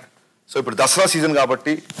 రైట్. సో ఇప్పుడు దసరా సీజన్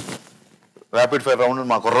కాబట్టి ర్యాపిడ్ ఫైర్ రౌండ్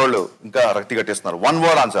మా కుర్రోళ్ళు ఇంకా రక్తి కట్టేస్తున్నారు. One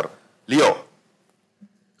word answer. Leo.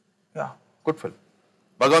 Good film.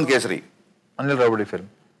 Bhagavanth kesari. Anil Ravudi film.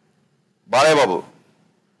 Balayya Babu.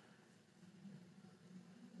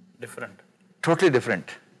 Different, totally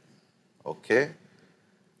different. Okay.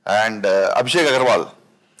 And Abhishek Agarwal.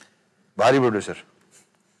 భారీ ప్రొడ్యూసర్.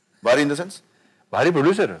 భారీ ఇన్ ద సెన్స్ భారీ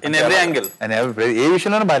ప్రొడ్యూసర్ ఇన్ ఎవ్రీ యాంగిల్. ఏ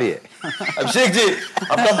విషయంలోనూ భారీయే. అభిషేక్ జీ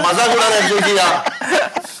అప్పుడు మజా కూడా అభిషేక్ జీ.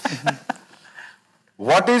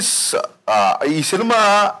 వాట్ ఈస్ ఈ సినిమా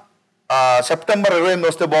సెప్టెంబర్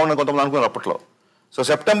 28 వస్తే బాగుండదు కొంతమంది అనుకున్నారు అప్పట్లో. సో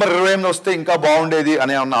సెప్టెంబర్ 28 వస్తే ఇంకా బాగుండేది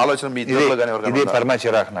అనే ఉన్న ఆలోచన మీ ఇద్దరిలో కానీ ఇది పరమ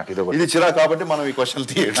చిరాకు నాకు. ఇది చిరాకు కాబట్టి మనం ఈ క్వశ్చన్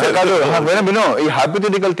కాదు విను. ఈ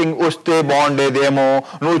హైపోథెటికల్ థింగ్ వస్తే బాగుండేదేమో,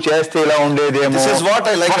 నువ్వు చేస్తే ఇలా ఉండేదేమో. What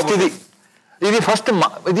I like. ఇది ఫస్ట్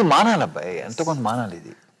ఇది మానాలి అబ్బాయి, ఎంతో కొంత మానాలి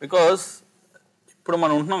ఇది. బికాస్ ఇప్పుడు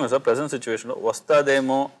మనం ఉంటున్నాం కదా సార్ ప్రెసెంట్ సిచ్యువేషన్లో,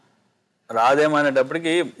 వస్తుందేమో రాదేమో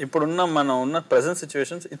అనేటప్పటికి ఇప్పుడున్న మనం ఉన్న present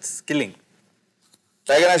situations it's killing.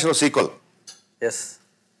 Tiger national sequel. Yes,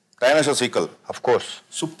 Time as a sequel. Of course.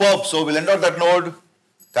 Superb. So we'll end on that note.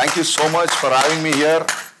 Thank you so much for having me here.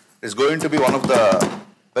 It's going to be one of the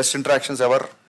best interactions ever.